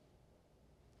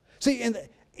 See,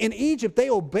 in Egypt,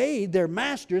 they obeyed their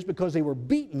masters because they were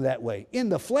beaten that way. In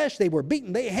the flesh, they were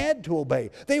beaten. They had to obey.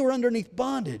 They were underneath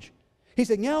bondage. He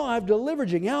said, now I've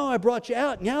delivered you. Now I brought you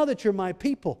out. Now that you're my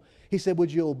people. He said,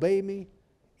 would you obey me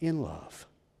in love?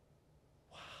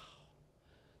 Wow.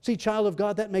 See, child of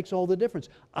God, that makes all the difference.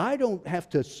 I don't have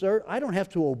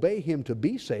to obey Him to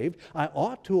be saved. I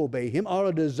ought to obey Him. I ought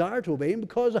to desire to obey Him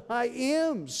because I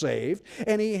am saved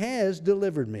and He has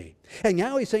delivered me. And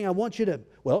now He's saying, I want you to,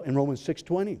 well, in Romans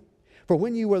 6:20, for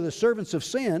when you were the servants of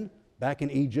sin, back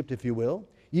in Egypt, if you will,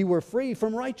 ye were free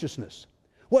from righteousness.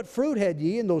 What fruit had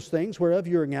ye in those things whereof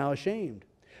you are now ashamed?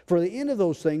 For the end of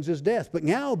those things is death. But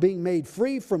now being made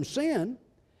free from sin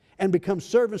and become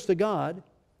servants to God,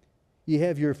 ye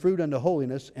have your fruit unto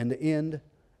holiness, and the end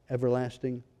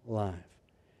everlasting life.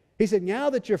 He said, now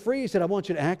that you're free, He said, I want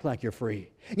you to act like you're free.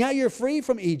 Now you're free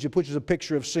from Egypt, which is a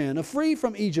picture of sin. Free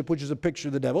from Egypt, which is a picture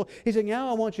of the devil. He said, now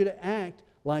I want you to act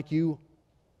like you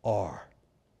are.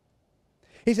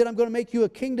 He said, I'm going to make you a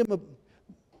kingdom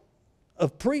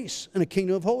of priests and a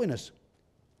kingdom of holiness.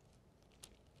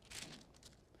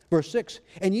 Verse 6,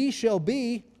 and ye shall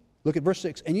be, look at verse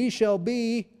 6, and ye shall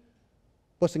be,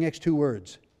 what's the next two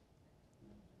words?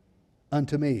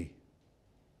 Unto me,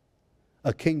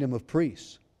 a kingdom of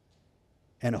priests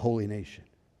and a holy nation.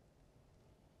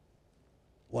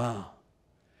 Wow.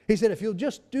 He said, if you'll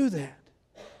just do that,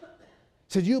 He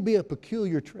said, you'll be a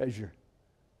peculiar treasure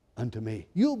unto me.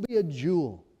 You'll be a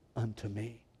jewel unto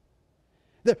me.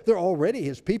 They're already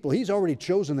His people. He's already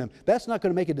chosen them. That's not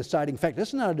going to make a deciding factor.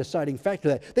 That's not a deciding factor.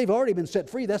 That they've already been set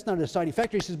free. That's not a deciding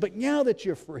factor. He says, but now that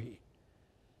you're free,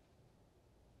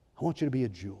 I want you to be a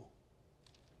jewel.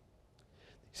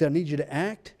 He said, I need you to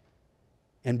act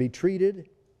and be treated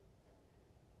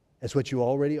as what you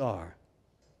already are,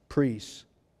 priests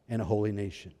and a holy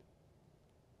nation.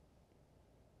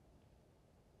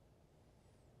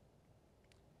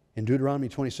 In Deuteronomy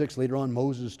 26, later on,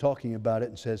 Moses is talking about it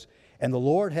and says, and the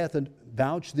Lord hath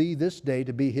vouched thee this day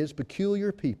to be His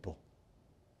peculiar people.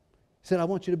 He said, I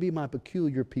want you to be my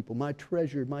peculiar people, my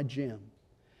treasure, my gem.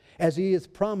 As He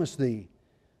hath promised thee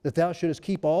that thou shouldest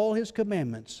keep all His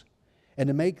commandments, and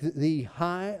to make thee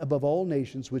high above all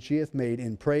nations which He hath made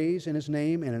in praise in His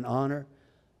name and in honor,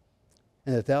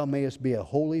 and that thou mayest be a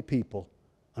holy people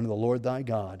unto the Lord thy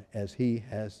God, as He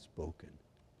has spoken.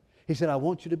 He said, I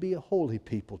want you to be a holy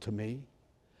people to me.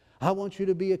 I want you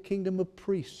to be a kingdom of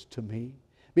priests to me.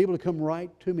 Be able to come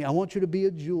right to me. I want you to be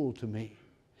a jewel to me.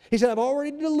 He said, I've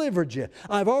already delivered you.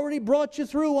 I've already brought you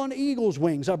through on eagle's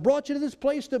wings. I brought you to this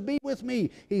place to be with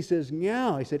me. He says,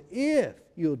 now, He said, if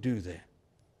you'll do that,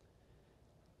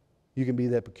 you can be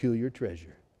that peculiar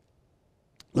treasure.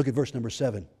 Look at verse number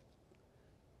 7.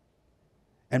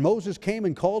 And Moses came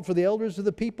and called for the elders of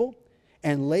the people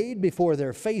and laid before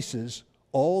their faces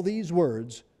all these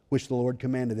words which the Lord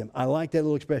commanded them. I like that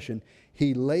little expression.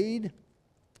 He laid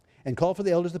and called for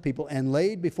the elders of the people and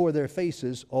laid before their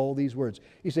faces all these words.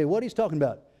 You say, what he's talking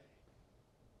about?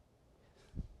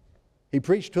 He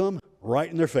preached to them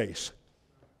right in their face.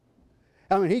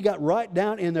 I mean, He got right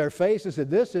down in their face and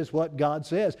said, this is what God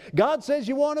says. God says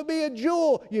you want to be a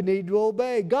jewel, you need to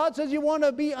obey. God says you want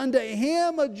to be unto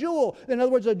Him a jewel. In other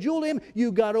words, a jewel to Him,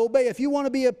 you've got to obey. If you want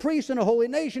to be a priest in a holy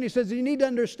nation, He says you need to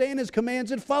understand His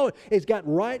commands and follow it. It's got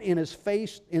right in His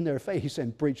face, in their face,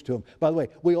 and preached to them. By the way,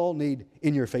 we all need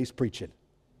in your face preaching.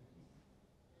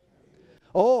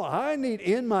 Oh, I need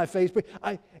in my face.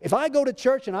 If I go to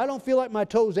church and I don't feel like my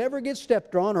toes ever get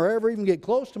stepped on or ever even get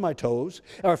close to my toes,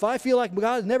 or if I feel like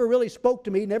God never really spoke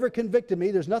to me, never convicted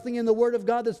me, there's nothing in the Word of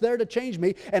God that's there to change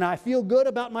me, and I feel good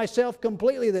about myself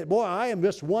completely that, boy, I am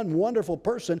just one wonderful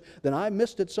person, then I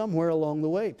missed it somewhere along the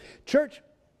way. Church,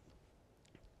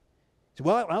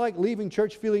 well, I like leaving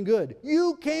church feeling good.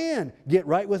 You can get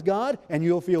right with God and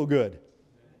you'll feel good.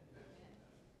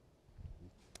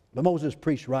 But Moses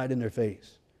preached right in their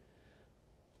face.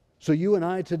 So you and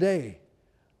I today,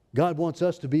 God wants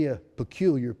us to be a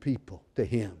peculiar people to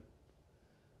Him.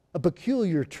 A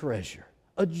peculiar treasure.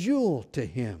 A jewel to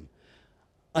Him.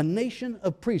 A nation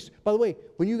of priests. By the way,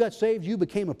 when you got saved, you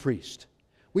became a priest.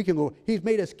 We can go, He's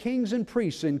made us kings and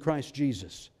priests in Christ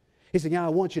Jesus. He said, now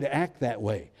I want you to act that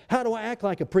way. How do I act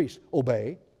like a priest?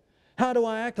 Obey. How do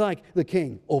I act like the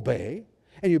king? Obey.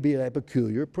 and you'll be a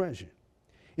peculiar treasure.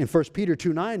 In 1 Peter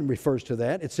 2:9 refers to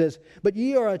that. It says, but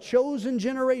ye are a chosen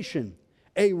generation,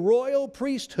 a royal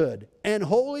priesthood, and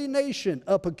holy nation,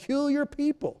 a peculiar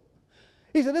people.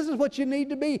 He said, this is what you need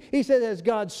to be. He said, as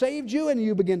God saved you and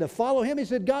you begin to follow Him, He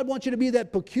said, God wants you to be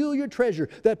that peculiar treasure,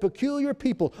 that peculiar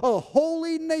people, a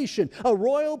holy nation, a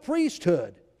royal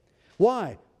priesthood.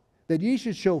 Why? That ye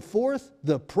should show forth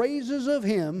the praises of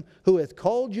Him who hath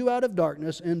called you out of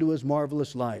darkness into His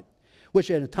marvelous light,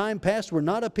 which at a time past were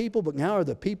not a people, but now are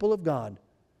the people of God.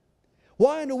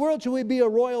 Why in the world should we be a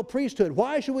royal priesthood?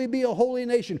 Why should we be a holy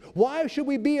nation? Why should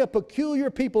we be a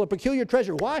peculiar people, a peculiar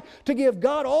treasure? Why? To give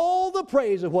God all the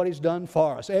praise of what He's done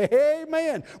for us.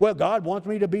 Amen. Well, God wants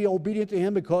me to be obedient to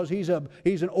Him because He's an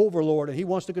overlord and He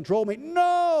wants to control me.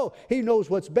 No! He knows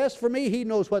what's best for me. He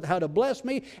knows how to bless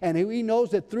me. And He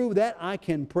knows that through that I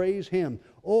can praise Him.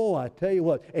 Oh, I tell you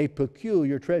what, a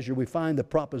peculiar treasure. We find the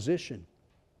proposition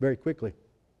very quickly.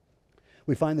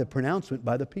 We find the pronouncement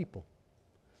by the people.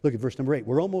 Look at verse number 8.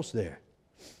 We're almost there.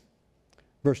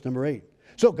 Verse number 8.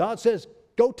 So God says,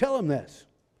 go tell them this.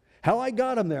 How I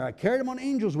got them there. I carried them on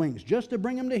angels' wings just to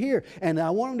bring them to here. And I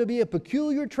want them to be a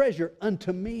peculiar treasure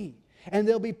unto me. And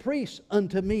they'll be priests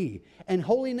unto me. And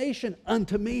holy nation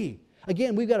unto me.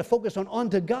 Again, we've got to focus on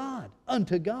unto God.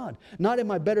 Unto God. Not am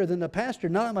I better than the pastor.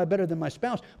 Not am I better than my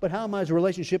spouse. But how am I as a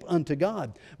relationship unto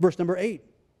God? Verse number 8.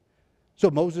 So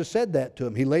Moses said that to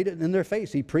them. He laid it in their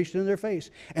face. He preached it in their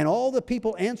face. And all the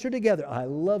people answered together. I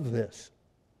love this.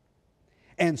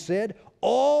 And said,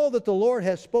 all that the Lord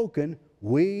has spoken,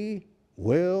 we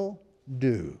will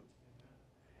do.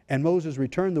 And Moses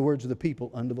returned the words of the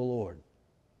people unto the Lord.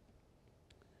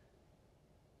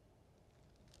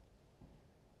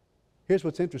 Here's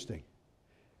what's interesting.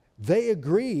 They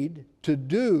agreed to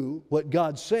do what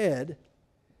God said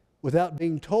without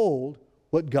being told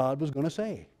what God was going to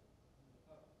say.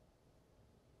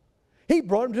 He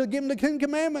brought them to give them the Ten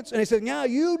Commandments. And He said, now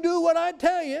you do what I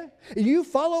tell you. You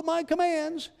follow my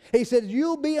commands. He said,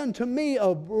 you'll be unto me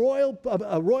a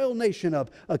royal nation,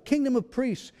 a kingdom of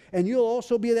priests. And you'll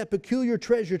also be that peculiar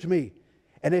treasure to me.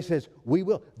 And He says, we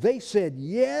will. They said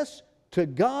yes to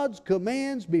God's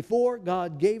commands before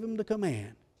God gave them the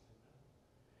command.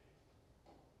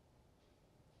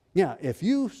 Now, if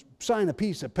you sign a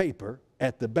piece of paper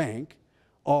at the bank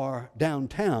or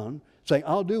downtown saying,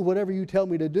 I'll do whatever you tell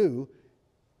me to do,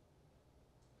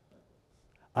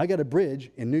 I got a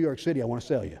bridge in New York City I want to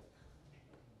sell you.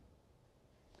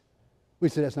 We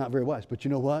say that's not very wise, but you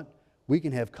know what? We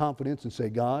can have confidence and say,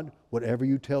 God, whatever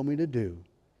you tell me to do,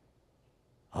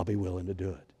 I'll be willing to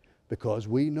do it. Because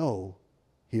we know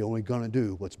He's only going to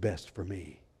do what's best for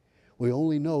me. We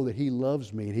only know that He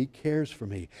loves me and He cares for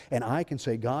me. And I can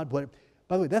say, God, by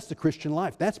the way, that's the Christian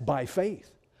life. That's by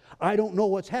faith. I don't know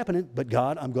what's happening, but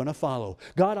God, I'm going to follow.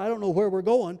 God, I don't know where we're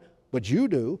going, but you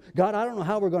do. God, I don't know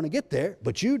how we're going to get there,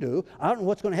 but you do. I don't know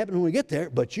what's going to happen when we get there,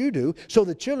 but you do. So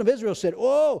the children of Israel said,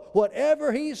 oh,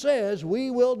 whatever He says,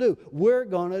 we will do. We're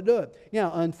going to do it.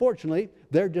 Now, unfortunately,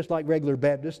 they're just like regular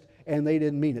Baptists, and they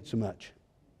didn't mean it so much.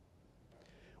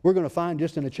 We're going to find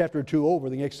just in a chapter or two over,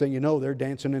 the next thing you know, they're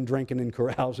dancing and drinking and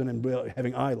carousing and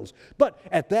having idols. But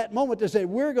at that moment, they say,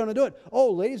 we're going to do it. Oh,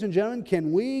 ladies and gentlemen,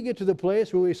 can we get to the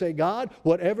place where we say, God,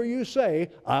 whatever you say,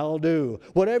 I'll do.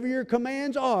 Whatever your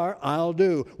commands are, I'll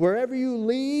do. Wherever you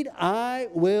lead, I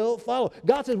will follow.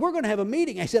 God says, we're going to have a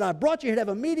meeting. I said, I brought you here to have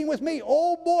a meeting with me.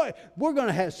 Oh, boy, we're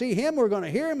going to see Him. We're going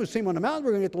to hear Him. We'll see Him on the mountain.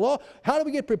 We're going to get the law. How do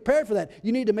we get prepared for that?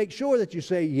 You need to make sure that you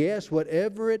say, yes,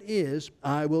 whatever it is,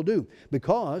 I will do.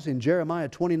 Because in Jeremiah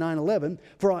 29:11,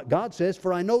 God says,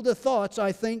 for I know the thoughts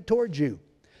I think towards you.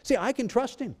 See, I can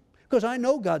trust Him because I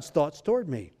know God's thoughts toward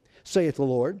me, saith the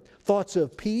Lord, thoughts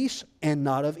of peace and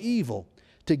not of evil,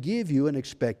 to give you an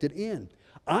expected end.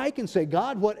 I can say,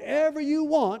 God, whatever you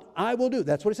want, I will do.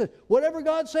 That's what He says. Whatever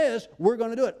God says, we're going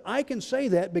to do it. I can say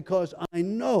that because I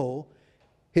know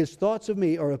His thoughts of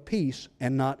me are of peace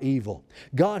and not evil.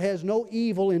 God has no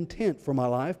evil intent for my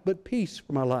life, but peace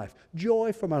for my life,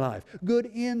 joy for my life, good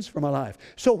ends for my life.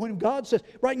 So when God says,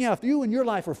 right now, if you in your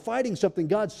life are fighting something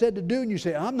God said to do, and you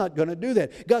say, I'm not going to do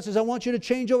that. God says, I want you to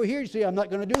change over here. You say, I'm not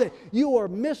going to do that. You are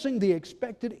missing the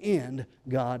expected end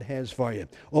God has for you.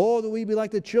 Oh, that we be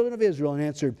like the children of Israel and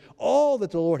answered, all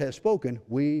that the Lord has spoken,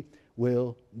 we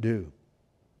will do.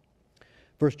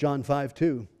 1 John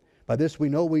 5:2. By this we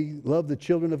know we love the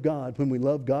children of God, when we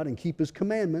love God and keep His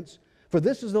commandments. For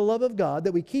this is the love of God,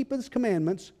 that we keep His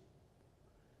commandments.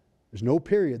 There's no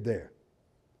period there.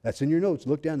 That's in your notes.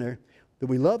 Look down there. That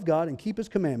we love God and keep His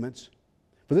commandments.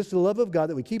 For this is the love of God,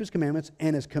 that we keep His commandments,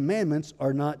 and His commandments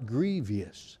are not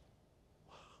grievous.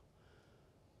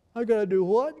 I got to do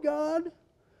what, God?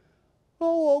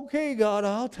 Oh, okay, God,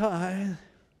 I'll tithe.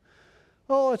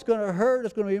 Oh, it's going to hurt.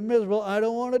 It's going to be miserable. I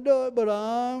don't want to do it, but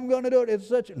I'm going to do it. It's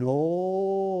such...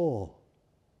 No.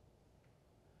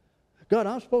 God,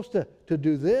 I'm supposed to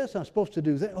do this. I'm supposed to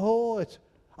do that. Oh,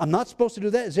 I'm not supposed to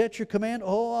do that. Is that your command?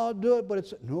 Oh, I'll do it, but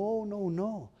it's... No, no,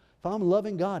 no. If I'm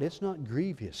loving God, it's not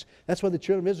grievous. That's why the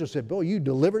children of Israel said, boy, you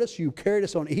delivered us. You carried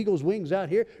us on eagle's wings out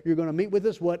here. You're going to meet with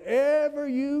us. Whatever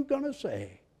you're going to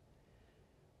say,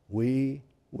 we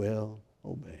will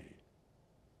obey.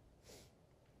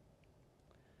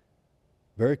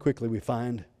 Very quickly we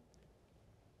find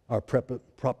our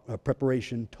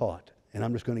preparation taught. And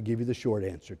I'm just going to give you the short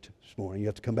answer this morning. You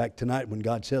have to come back tonight when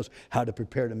God says how to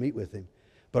prepare to meet with Him.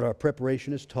 But our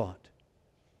preparation is taught.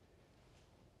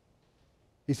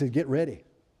 He said, get ready.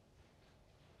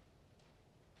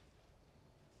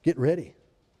 Get ready.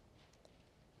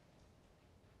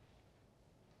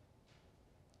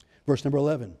 Verse number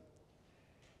 11.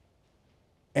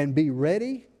 And be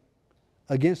ready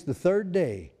against the third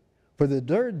day. For the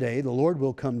third day the Lord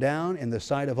will come down in the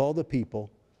sight of all the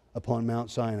people upon Mount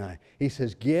Sinai. He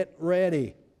says, get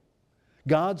ready.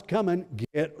 God's coming.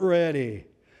 Get ready.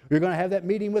 You're going to have that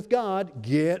meeting with God.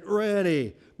 Get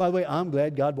ready. By the way, I'm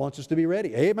glad God wants us to be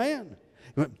ready. Amen.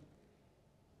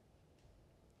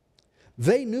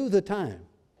 They knew the time.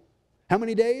 How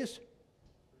many days?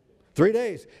 3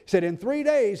 days. He said, in 3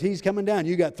 days, He's coming down.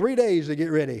 You got 3 days to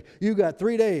get ready. You got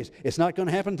 3 days. It's not going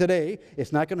to happen today.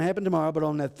 It's not going to happen tomorrow. But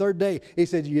on that third day, He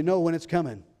said, you know when it's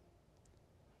coming.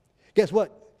 Guess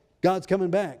what? God's coming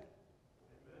back.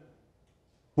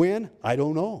 When? I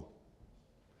don't know.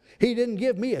 He didn't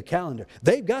give me a calendar.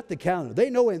 They've got the calendar. They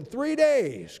know in 3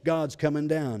 days God's coming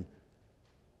down.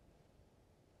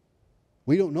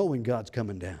 We don't know when God's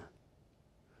coming down.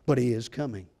 But He is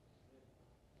coming.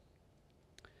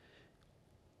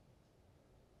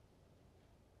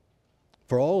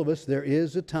 For all of us, there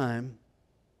is a time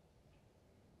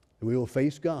that we will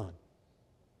face God.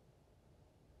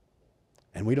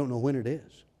 And we don't know when it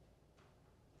is.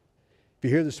 If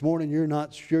you're here this morning, you're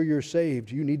not sure you're saved,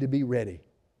 you need to be ready.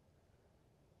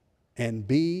 And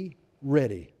be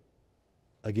ready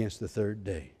against the third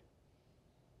day.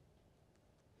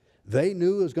 They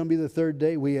knew it was going to be the third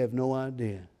day. We have no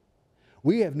idea.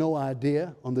 We have no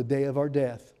idea on the day of our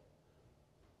death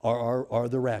or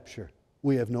the rapture.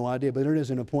 We have no idea, but there is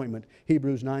an appointment.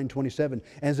 Hebrews 9:27.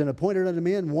 As an appointed unto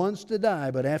men once to die,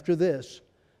 but after this,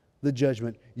 the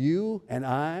judgment. You and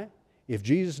I, if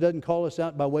Jesus doesn't call us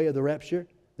out by way of the rapture,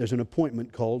 there's an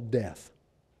appointment called death.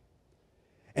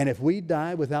 And if we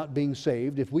die without being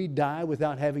saved, if we die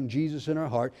without having Jesus in our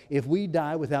heart, if we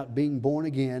die without being born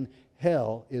again,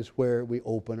 hell is where we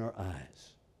open our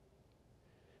eyes.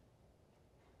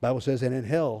 The Bible says, and in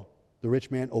hell, the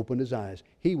rich man opened his eyes.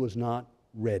 He was not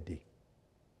ready.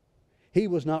 He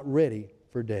was not ready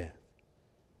for death.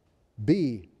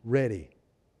 Be ready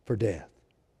for death.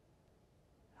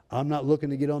 I'm not looking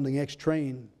to get on the next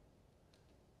train,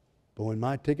 but when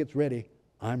my ticket's ready,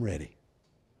 I'm ready.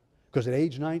 Because at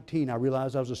age 19, I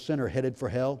realized I was a sinner headed for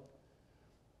hell,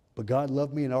 but God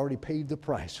loved me and already paid the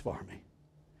price for me.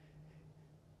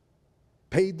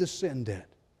 Paid the sin debt.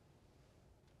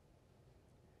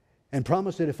 And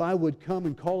promised that if I would come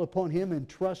and call upon Him and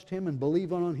trust Him and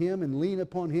believe on Him and lean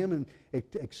upon Him and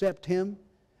accept Him,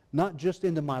 not just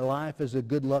into my life as a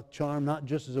good luck charm, not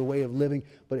just as a way of living,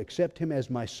 but accept Him as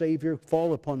my Savior,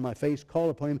 fall upon my face, call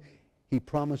upon Him, He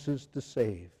promises to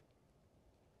save.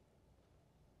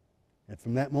 And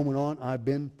from that moment on, I've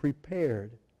been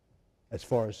prepared as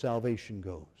far as salvation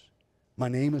goes. My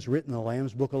name is written in the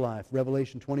Lamb's Book of Life,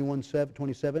 Revelation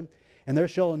 21:27. And there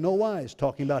shall in no wise,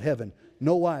 talking about heaven,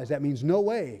 no wise, that means no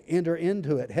way, enter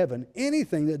into it, heaven,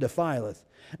 anything that defileth,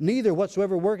 neither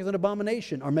whatsoever worketh an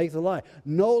abomination or maketh a lie.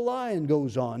 No lying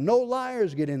goes on. No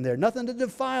liars get in there. Nothing that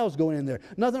defiles going in there.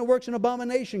 Nothing that works an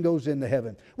abomination goes into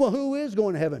heaven. Well, who is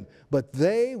going to heaven? But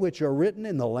they which are written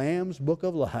in the Lamb's Book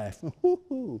of Life.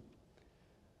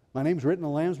 My name's written in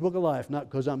the Lamb's Book of Life, not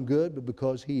because I'm good, but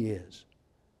because He is.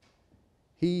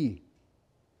 He,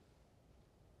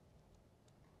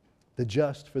 the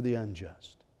just for the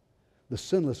unjust, the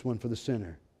sinless one for the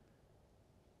sinner,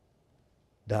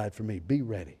 died for me. Be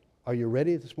ready. Are you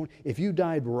ready this morning? If you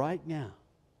died right now,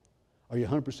 are you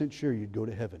 100% sure you'd go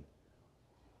to heaven?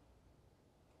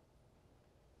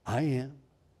 I am.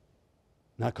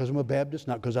 Not because I'm a Baptist,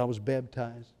 not because I was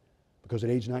baptized, because at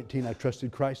age 19 I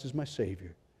trusted Christ as my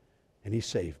Savior, and He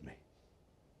saved me.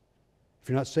 If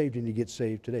you're not saved, you need to get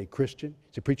saved today. Christian,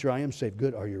 say, preacher, I am saved.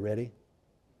 Good. Are you ready?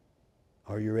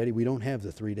 Are you ready? We don't have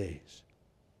the 3 days.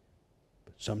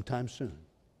 But sometime soon.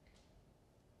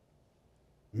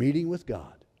 Meeting with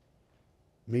God.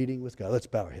 meeting with God. Let's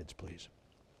bow our heads, please.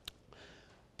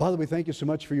 Father, we thank you so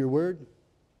much for your word.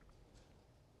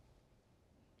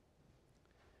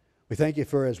 We thank you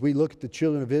for, as we look at the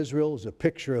children of Israel as a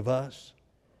picture of us,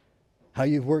 how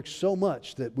you've worked so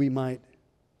much that we might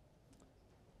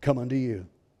come unto you.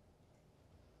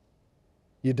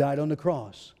 You died on the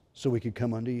cross so we could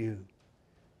come unto you.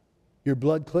 Your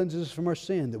blood cleanses us from our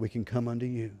sin that we can come unto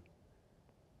you.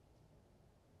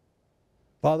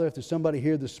 Father, if there's somebody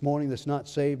here this morning that's not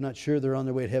saved, not sure they're on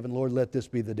their way to heaven, Lord, let this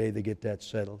be the day they get that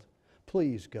settled.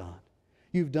 Please, God,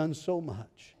 you've done so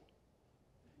much.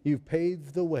 You've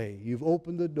paved the way. You've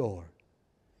opened the door.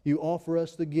 You offer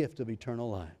us the gift of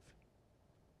eternal life.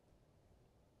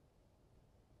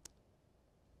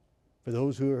 For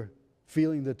those who are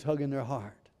feeling the tug in their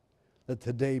heart, let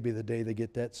today be the day they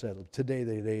get that settled. Today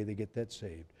the day they get that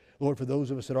saved. Lord, for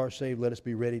those of us that are saved, let us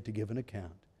be ready to give an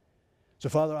account. So,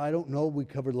 Father, I don't know. We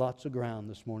covered lots of ground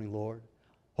this morning, Lord.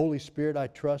 Holy Spirit, I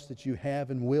trust that you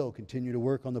have and will continue to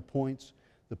work on the points,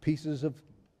 the pieces of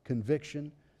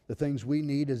conviction, the things we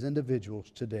need as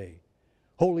individuals today.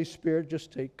 Holy Spirit,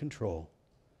 just take control.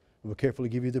 We'll carefully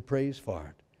give you the praise for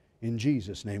it. In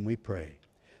Jesus' name we pray.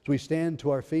 As we stand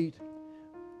to our feet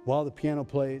while the piano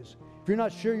plays, if you're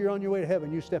not sure you're on your way to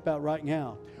heaven, you step out right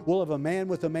now. We'll have a man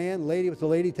with a man, lady with a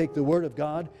lady, take the Word of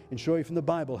God and show you from the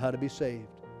Bible how to be saved.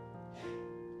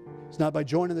 It's not by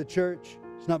joining the church.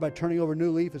 It's not by turning over a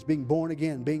new leaf. It's being born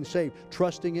again, being saved,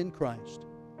 trusting in Christ.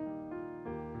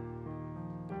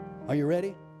 Are you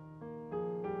ready?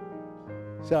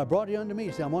 Say, I brought you unto me.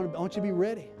 Say, I want you to be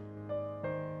ready.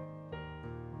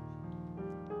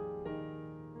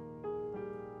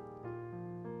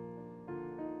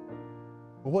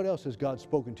 Well, what else has God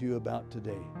spoken to you about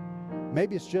today?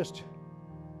 Maybe it's just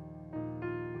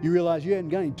you realize you haven't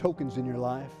got any tokens in your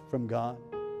life from God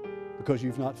because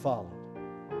you've not followed.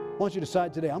 I want you to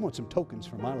decide today, I want some tokens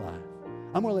for my life.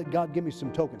 I'm going to let God give me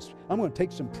some tokens. I'm going to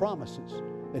take some promises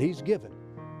that He's given,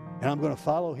 and I'm going to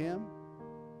follow Him,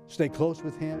 stay close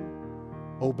with Him,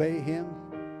 obey Him.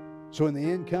 So when the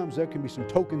end comes, there can be some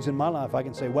tokens in my life. I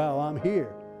can say, wow, I'm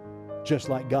here just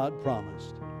like God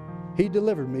promised. He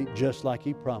delivered me just like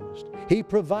He promised. He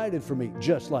provided for me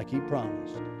just like He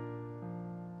promised.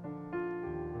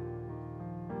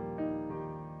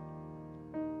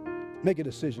 Make a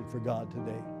decision for God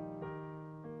today.